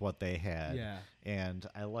good with what they had. Yeah. And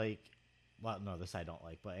I like, well, no, this I don't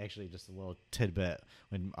like, but actually just a little tidbit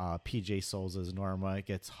when PJ Souls' Norma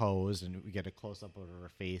gets hosed and we get a close up of her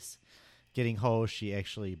face getting hosed. She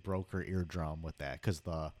actually broke her eardrum with that because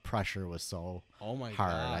the pressure was so Oh my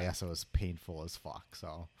hard. God. I guess it was painful as fuck.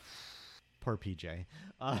 So poor PJ.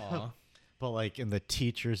 Aw. But like in the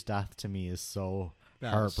teacher's death to me is so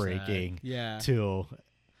That was sad. heartbreaking. Yeah. Too.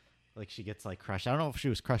 Like she gets like crushed. I don't know if she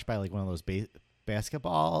was crushed by like one of those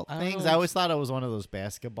basketball I don't things. know. I always thought it was one of those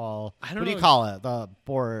basketball. I don't What do you know. call it? The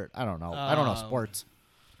board. I don't know. I don't know sports.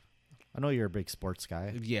 I know you're a big sports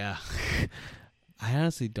guy. Yeah. I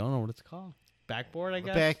honestly don't know what it's called. Backboard, I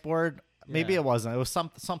guess? Backboard. Maybe Yeah. it wasn't. It was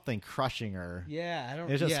something crushing her. Yeah, I don't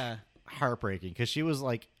It's just yeah. heartbreaking because she was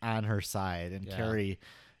like on her side, and Yeah. Carrie,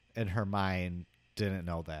 in her mind, didn't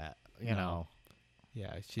know that. You No. know,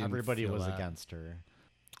 Yeah, she didn't everybody feel was that. against her.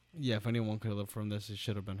 Yeah, if anyone could have lived from this, it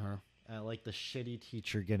should have been her. Like the shitty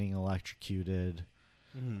teacher getting electrocuted.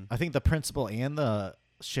 Mm-hmm. I think the principal and the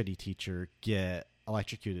shitty teacher get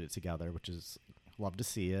electrocuted together, which is love to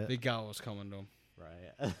see it. They got what was coming to him.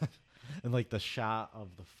 Right. And like the shot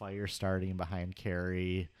of the fire starting behind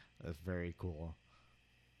Carrie is very cool.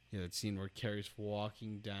 Yeah, that scene where Carrie's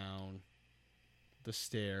walking down the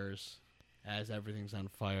stairs as everything's on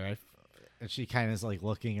fire. And she kind of is like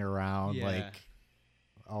looking around Yeah. like,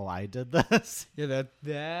 oh, I did this? Yeah,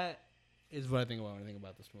 that is what I think about when I think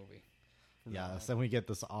about this movie. Yes. Then we get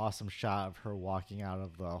this awesome shot of her walking out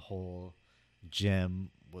of the whole gym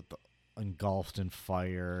with the engulfed in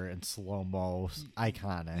fire and slow-mo.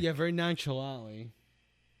 Iconic. Yeah, very nonchalantly.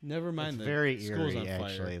 Never mind It's the very school's eerie, on fire.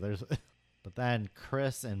 actually. But then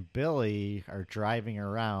Chris and Billy are driving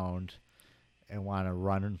around and want to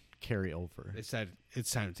run Carrie over. They said it's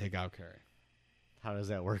time to take out Carrie. How does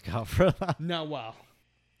that work out for them? Not well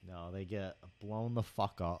No, they get blown the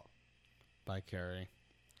fuck up. by Carrie.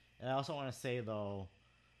 And I also want to say though,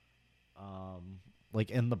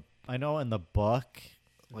 like I know in the book,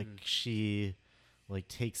 like she, like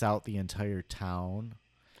takes out the entire town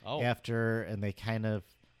after, and they kind of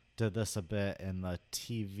did this a bit in the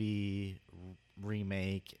TV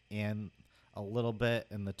remake and a little bit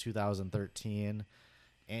in the 2013.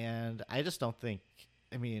 And I just don't think,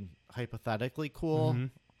 I mean, hypothetically cool,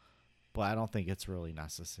 but I don't think it's really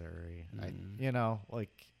necessary.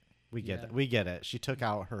 We get it. We get it. She took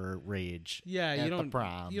out her rage at the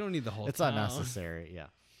prom. You don't need the whole It's town. unnecessary, yeah.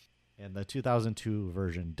 And the 2002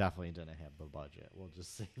 version definitely didn't have the budget. We'll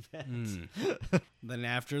just say that. Then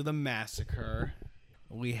after the massacre,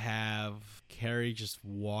 we have Carrie just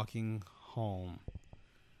walking home.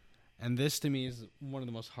 And this, to me, is one of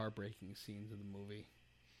the most heartbreaking scenes of the movie.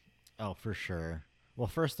 Oh, for sure. Well,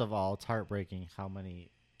 first of all, it's heartbreaking how many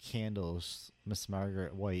candles Miss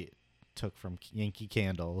Margaret White took from Yankee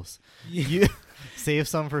Candles. You save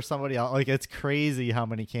some for somebody else. Like, it's crazy how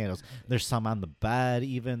many candles. There's some on the bed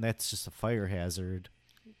even. That's just a fire hazard.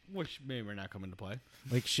 Which may or may not come into play.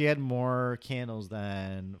 Like, she had more candles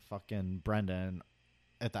than fucking Brendan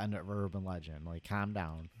at the end of Urban Legend. Like, calm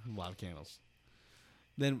down. A lot of candles.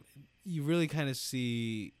 Then you really kind of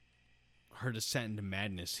see her descent into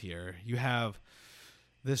madness here. You have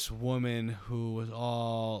this woman who was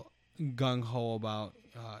all gung-ho about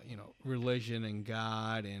religion and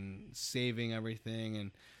God and saving everything,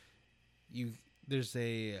 and there's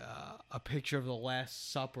a picture of the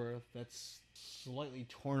Last Supper that's slightly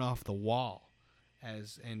torn off the wall,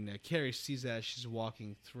 and Carrie sees that as she's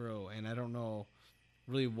walking through, and I don't know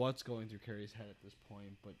really what's going through Carrie's head at this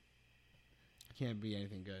point, but it can't be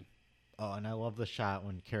anything good. Oh, and I love the shot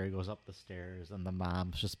when Carrie goes up the stairs and the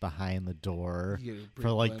mom's just behind the door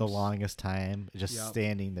for like the longest time, just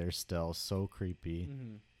standing there still. So creepy.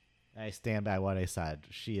 I stand by what I said.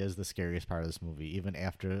 She is the scariest part of this movie, even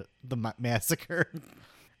after the massacre.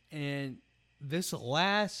 And this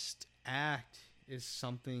last act is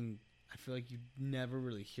something I feel like you never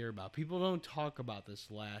really hear about. People don't talk about this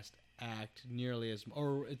last act nearly as,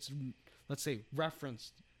 or it's, let's say,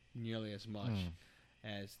 referenced nearly as much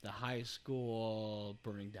as the high school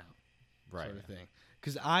burning down, sort of thing.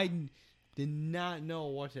 Because I did not know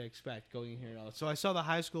what to expect going here. So I saw the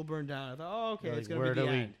high school burn down. I thought, oh, okay, it's going to be the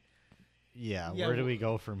end. Yeah, where do we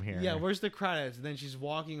go from here? Yeah, where's the credits? And then she's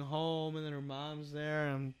walking home, and then her mom's there,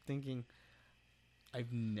 and I'm thinking,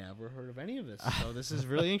 I've never heard of any of this, so this is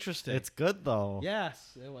really interesting. It's good, though.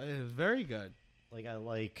 Yes, it was very good. Like, I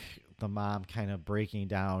like the mom kind of breaking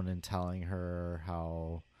down and telling her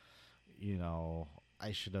how,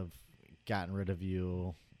 I should have gotten rid of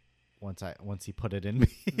you once he put it in me.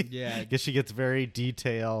 Yeah, I guess she gets very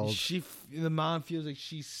detailed. The mom feels like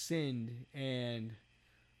she sinned, and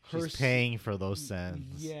she's paying for those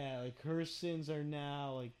sins. Yeah, like her sins are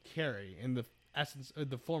now like Carrie in the essence, or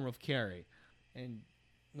the form of Carrie, and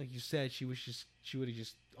like you said, she would have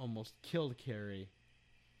just almost killed Carrie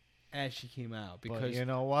as she came out. Because but you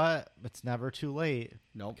know what? It's never too late.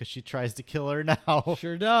 Nope. Because she tries to kill her now.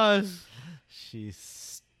 Sure does. She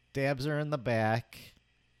stabs her in the back.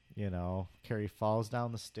 Carrie falls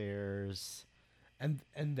down the stairs. And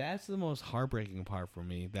that's the most heartbreaking part for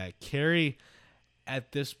me, that Carrie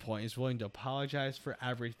at this point is willing to apologize for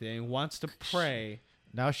everything, wants to pray.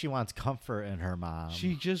 Now she wants comfort in her mom.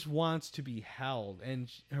 She just wants to be held,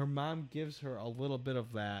 and her mom gives her a little bit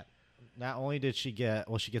of that. Not only did she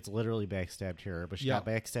she gets literally backstabbed here, but she got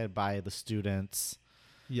backstabbed by the students.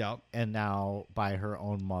 Yep. And now by her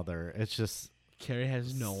own mother. It's just... Carrie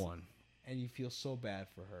has no one, and you feel so bad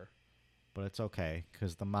for her. But it's okay,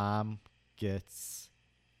 because the mom gets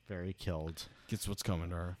very killed. Gets what's coming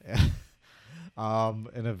to her.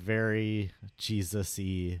 In a very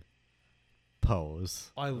Jesus-y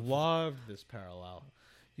pose. I loved this parallel.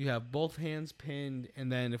 You have both hands pinned,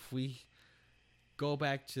 and then if we go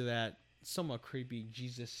back to that somewhat creepy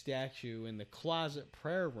Jesus statue in the closet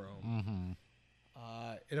prayer room,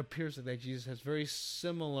 it appears that Jesus has very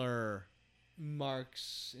similar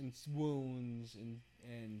marks and wounds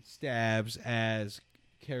and stabs as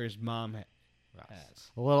Carrie's mom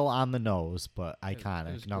has. A little on the nose, but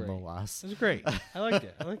iconic nonetheless. It was great. I liked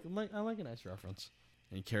it. I like a nice reference.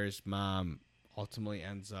 And Carrie's mom ultimately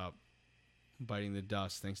ends up biting the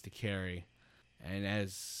dust thanks to Carrie. And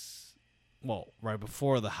right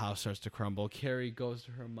before the house starts to crumble, Carrie goes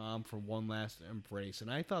to her mom for one last embrace.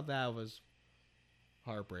 And I thought that was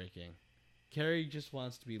heartbreaking. Carrie just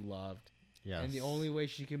wants to be loved. Yes. And the only way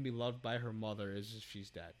she can be loved by her mother is if she's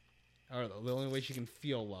dead. Or the only way she can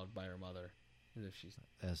feel loved by her mother is if she's dead.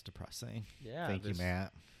 That's depressing. Yeah. Thank you,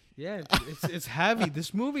 Matt. Yeah, it's heavy.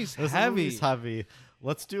 This movie's This heavy. movie's heavy.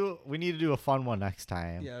 We need to do a fun one next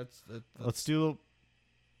time. Yeah, Let's do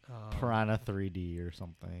Piranha 3D or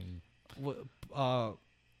something.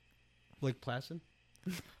 Lake Placid.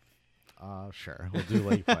 Sure. We'll do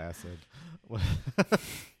Lake Placid.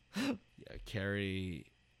 Yeah, Carrie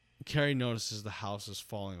notices the house is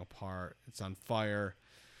falling apart. It's on fire.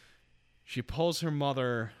 She pulls her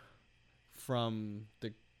mother from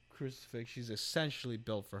the crucifix she's essentially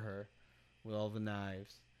built for her with all the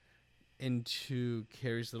knives into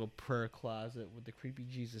Carrie's little prayer closet with the creepy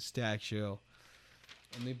Jesus statue.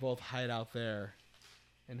 And they both hide out there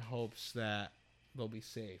in hopes that they'll be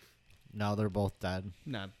safe. No, they're both dead.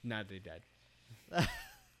 Not they dead.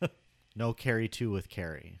 No Carrie 2 with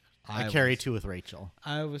Carrie. Carrie 2 with Rachel.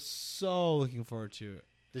 I was so looking forward to it.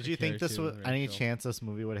 Did you think this was any chance this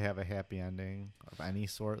movie would have a happy ending of any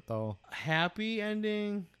sort, though? Happy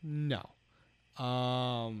ending? No.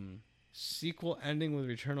 Sequel ending with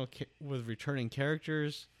returning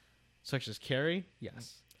characters such as Carrie?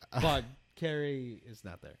 Yes. But Carrie is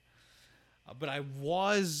not there. But I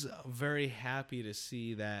was very happy to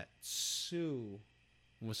see that Sue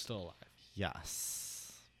was still alive.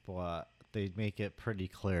 Yes. But they make it pretty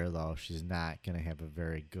clear, though, she's not going to have a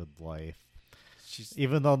very good life.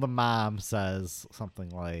 Even though the mom says something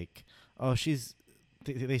like, oh,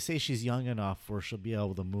 they say she's young enough where she'll be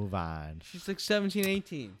able to move on. She's like 17,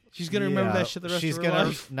 18. She's going to remember that shit the rest of her life. She's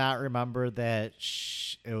going to not remember that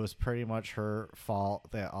it was pretty much her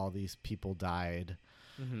fault that all these people died.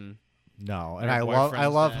 Mm-hmm. No. And I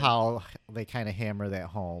love how they kind of hammer that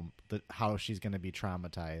home, how she's going to be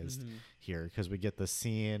traumatized here, because we get the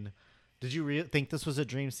scene. Did you think this was a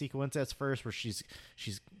dream sequence at first where she's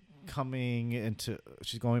going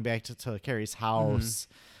back to Carrie's house,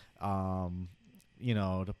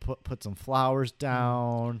 to put some flowers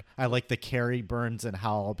down. I like the Carrie burns in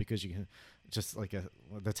hell because you can just like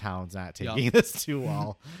the town's not taking this too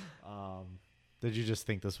well. Did you just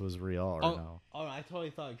think this was real or no? Oh, I totally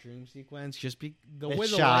thought dream sequence. Just the way the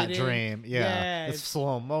shot lighting, dream, it's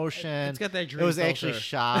slow motion. It's got that dream. It was filter. actually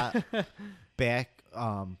shot back,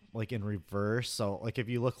 like in reverse. So, like if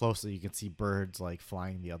you look closely, you can see birds like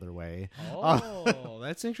flying the other way. Oh,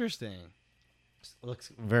 that's interesting. It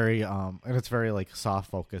looks very and it's very like soft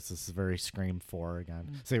focus. This is very Scream 4 again.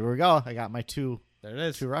 So here we go. I got my two. There it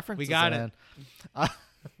is. Two references. We got it.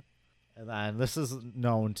 And then this is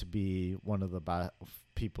known to be one of the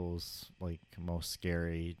people's like most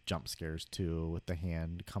scary jump scares too, with the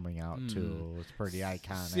hand coming out too. It's pretty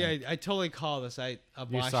iconic. See, I totally call this.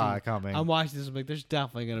 You saw it coming. I'm watching this. I'm like, there's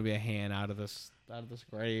definitely gonna be a hand out of this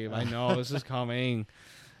grave. I know this is coming.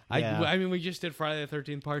 Yeah. I mean, we just did Friday the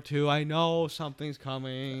 13th Part 2. I know something's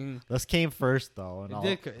coming. This came first, though. In all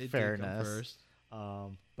fairness, did come first.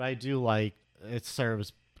 But I do like it.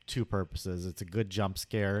 Serves two purposes. It's a good jump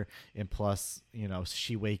scare, and plus,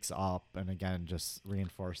 she wakes up, and again, just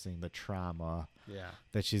reinforcing the trauma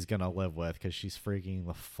that she's gonna live with because she's freaking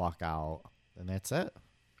the fuck out, and that's it.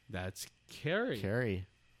 That's Carrie. Carrie,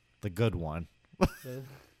 the good one.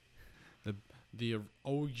 the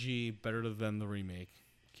OG, better than the remake.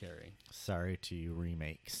 Carrie. Sorry to you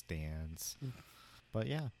remake stands. But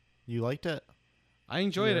yeah, you liked it. I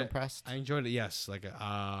enjoyed it. Impressed? I enjoyed it. Yes, like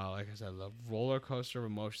I said, the roller coaster of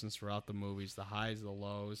emotions throughout the movies, the highs, the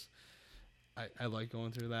lows. I like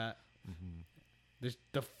going through that. Mm-hmm. There's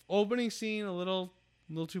the opening scene a little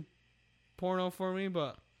too porno for me,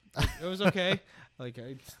 but it was okay.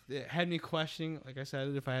 It had me questioning, like I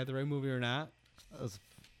said, if I had the right movie or not. It was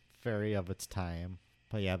very of its time.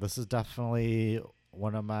 But yeah, this is definitely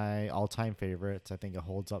one of my all-time favorites. I think it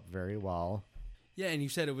holds up very well. Yeah, and you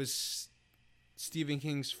said it was Stephen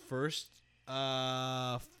King's first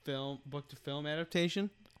book-to-film adaptation?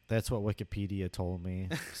 That's what Wikipedia told me,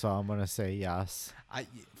 so I'm going to say yes.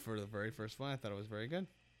 For the very first one, I thought it was very good.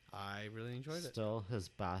 I really enjoyed it. Still his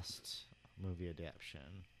best movie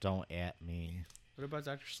adaptation. Don't at me. What about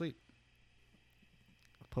Dr. Sleep?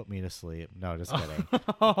 Put me to sleep. No, just kidding.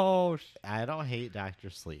 Oh, I don't hate Dr.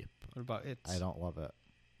 Sleep. What about it? I don't love it.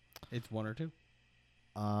 It's 1 or 2.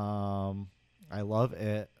 I love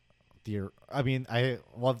it. I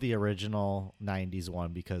love the original 90s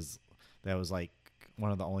one because that was like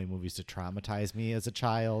one of the only movies to traumatize me as a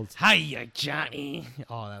child. Hiya, Johnny.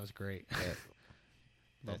 Oh, that was great.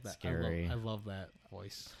 That's scary. I love that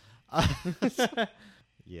voice.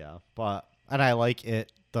 Yeah, and I like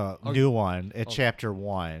it. The new one, Chapter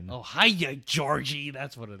 1. Oh, hiya, Georgie.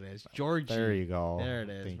 That's what it is. Georgie. There you go. There it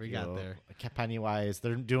is. We got there. Pennywise.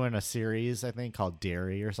 They're doing a series, I think, called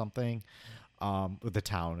Derry or something, with the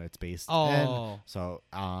town it's based in. So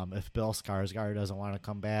if Bill Skarsgård doesn't want to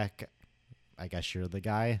come back, I guess you're the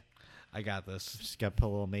guy. I got this. Just got to put a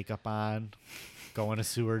little makeup on, go in a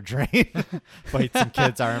sewer drain, bite some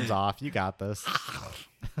kids' arms off. You got this.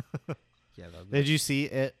 Yeah. Did you see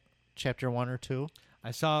it, chapter 1 or 2?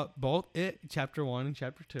 I saw both it, chapter 1 and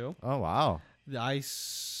chapter 2. Oh, wow.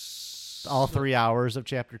 All 3 hours of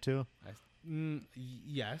chapter 2?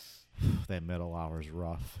 Yes. That middle hour's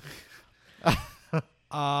rough.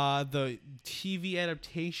 The TV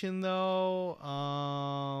adaptation, though,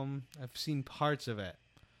 I've seen parts of it.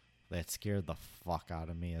 That scared the fuck out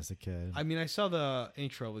of me as a kid. I mean, I saw the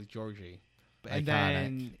intro with Georgie. And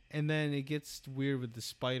Iconic. then it gets weird with the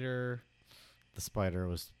spider. The spider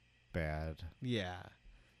was bad. Yeah.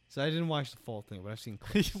 So I didn't watch the full thing, but I've seen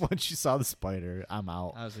clips. Once you saw the spider, I'm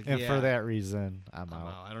out. I was like, and yeah, for that reason, I'm I'm out.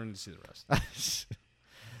 out. I don't need to see the rest.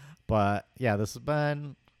 But yeah, this has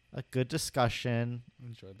been a good discussion.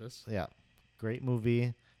 Enjoyed this. Yeah, great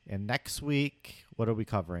movie. And next week, what are we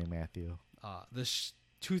covering, Matthew? The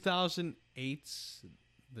 2008's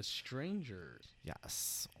The Strangers.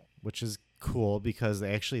 Yes, which is cool because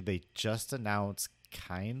they just announced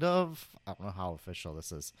kind of, I don't know how official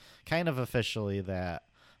this is, kind of officially that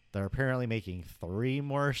they're apparently making 3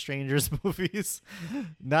 more Strangers movies.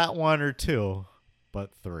 Not 1 or 2,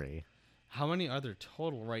 but 3. How many are there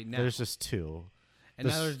total right now? There's just 2. And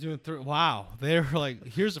now they're doing 3. Wow. They're like,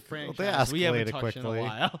 here's a franchise we haven't escalated touched in a quickly.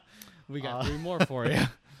 while. We got 3 more for you.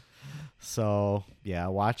 So, yeah,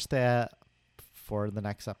 watch that for the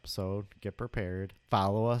next episode. Get prepared.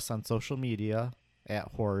 Follow us on social media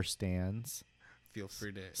at Horror Stands. Feel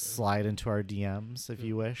free to Slide into our DMs if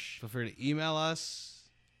you wish. Feel free to email us,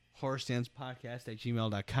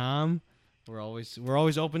 horrorstandspodcast@gmail.com. We're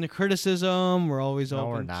always open to criticism. We're always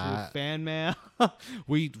open to fan mail.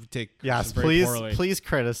 We take yes, very poorly. Please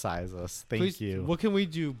criticize us. Thank you. What can we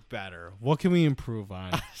do better? What can we improve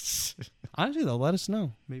on? Honestly, though, let us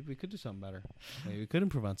know. Maybe we could do something better. Maybe we could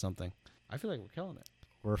improve on something. I feel like we're killing it.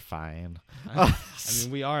 We're fine. I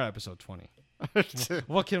mean, we are at episode 20.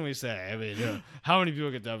 What can we say? I mean, how many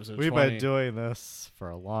people get to episode 20? We've been doing this for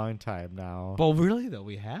a long time now. But really, though,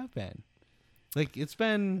 we have been. Like, it's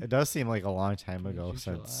been... It does seem like a long time ago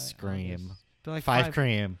since Scream. Been like 5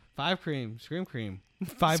 Cream. 5 Cream. Scream Cream.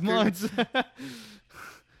 5 months.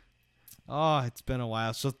 Oh, it's been a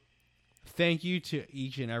while. So thank you to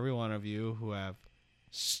each and every one of you who have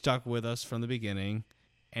stuck with us from the beginning.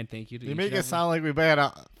 And thank you to You each make and it every... sound like we've been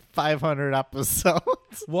at 500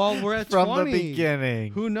 episodes. Well, we're at from 20. the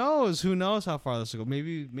beginning. Who knows? Who knows how far this will go?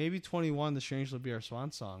 Maybe 21, The Strangers will be our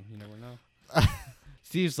swan song. You never know.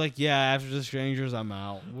 Steve's like, yeah, after The Strangers, I'm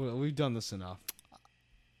out. We've done this enough.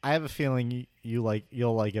 I have a feeling you'll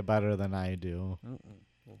like it better than I do.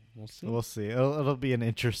 We'll see. We'll see. It'll be an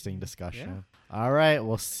interesting discussion. Yeah. All right.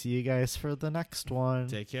 We'll see you guys for the next one.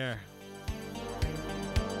 Take care.